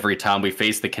rivalry every time we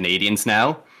face the Canadians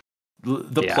now.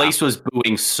 The place was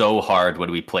booing so hard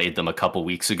when we played them a couple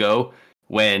weeks ago,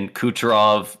 when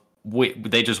Kucherov,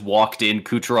 they just walked in,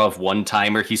 Kucherov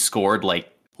one-timer, he scored like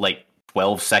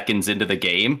 12 seconds into the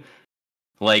game.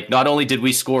 Like, not only did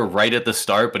we score right at the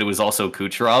start, but it was also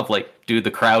Kucherov. Like, dude,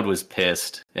 the crowd was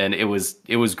pissed, and it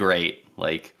was great.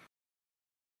 Like,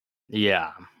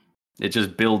 yeah, it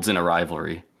just builds in a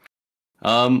rivalry.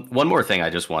 One more thing I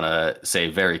just want to say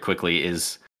very quickly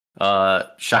is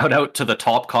shout out to the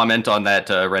top comment on that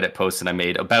Reddit post that I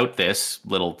made about this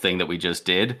little thing that we just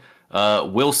did.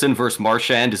 Wilson versus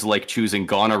Marchand is like choosing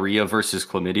gonorrhea versus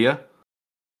chlamydia.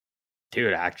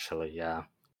 Dude, actually, yeah.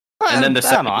 And then the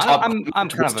second top I'm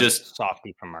kind of just a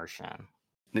softie for Marchand.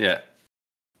 Yeah.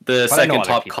 The But I know second other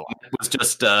top people. comment was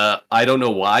just, I don't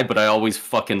know why, but I always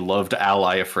fucking loved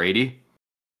Ally Afraidy.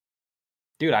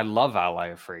 Dude, I love Ally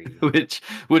Afraidy.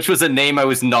 which was a name I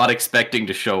was not expecting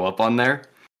to show up on there.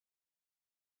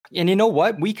 And you know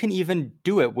what? We can even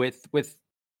do it with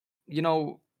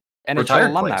NHL Retired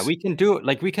alumni. players. We can do it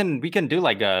like we can do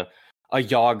like a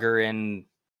Yager and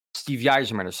Steve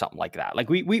Yzerman or something like that. Like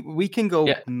we can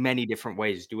go many different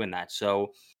ways doing that.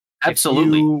 So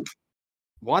absolutely, if you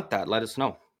want that, let us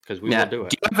know because we will do it.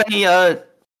 Do you have any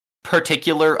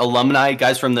particular alumni,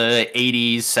 guys from the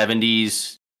 80s,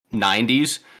 70s,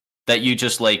 90s that you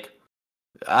just like,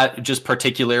 just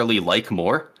particularly like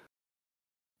more?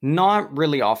 Not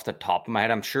really off the top of my head.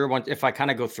 I'm sure once if I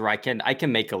kind of go through, I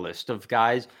can make a list of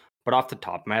guys, but off the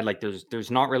top of my head, like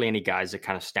there's not really any guys that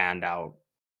kind of stand out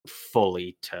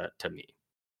fully to me.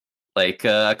 Like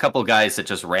a couple guys that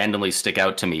just randomly stick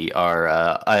out to me are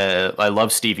I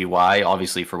love Stevie Y,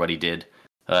 obviously for what he did,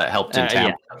 helped in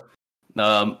Tampa,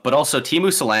 but also Teemu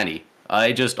Selanne.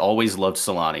 I just always loved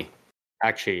Selanne.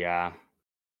 Actually, yeah.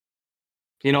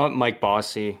 You know what? Mike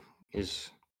Bossy is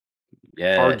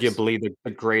arguably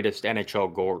the greatest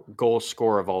NHL goal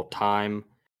scorer of all time.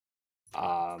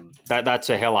 That's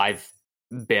a hill I've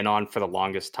been on for the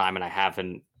longest time, and I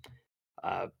haven't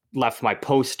left my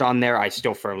post on there. I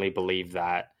still firmly believe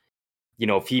that,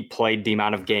 if he played the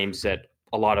amount of games that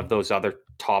a lot of those other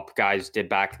top guys did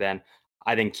back then,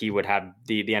 I think he would have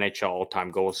the NHL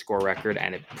all-time goal score record,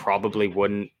 and it probably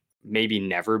wouldn't, maybe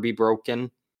never be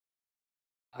broken.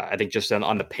 I think just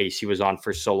on the pace he was on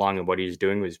for so long and what he was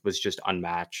doing was just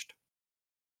unmatched.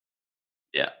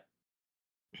 Yeah.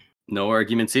 No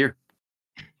arguments here.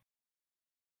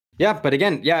 Yeah, but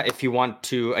again, if you want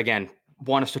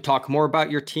us to talk more about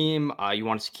your team, you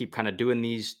want us to keep kind of doing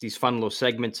these fun little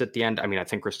segments at the end. I mean, I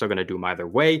think we're still going to do them either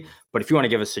way, but if you want to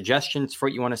give us suggestions for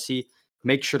what you want to see,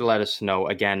 make sure to let us know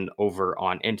again over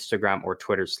on Instagram or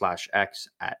Twitter /X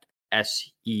at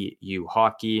SEU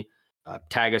Hockey.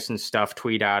 Tag us and stuff,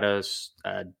 tweet at us,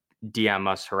 DM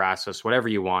us, harass us, whatever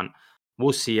you want.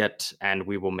 We'll see it and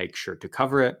we will make sure to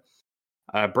cover it.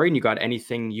 Braden, you got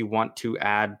anything you want to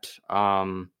add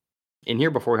in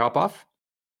here before we hop off?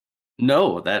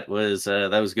 No, that was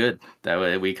good. That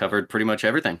way we covered pretty much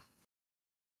everything.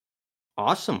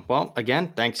 Awesome. Well,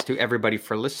 again, thanks to everybody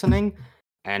for listening,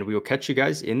 and we will catch you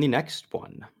guys in the next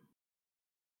one.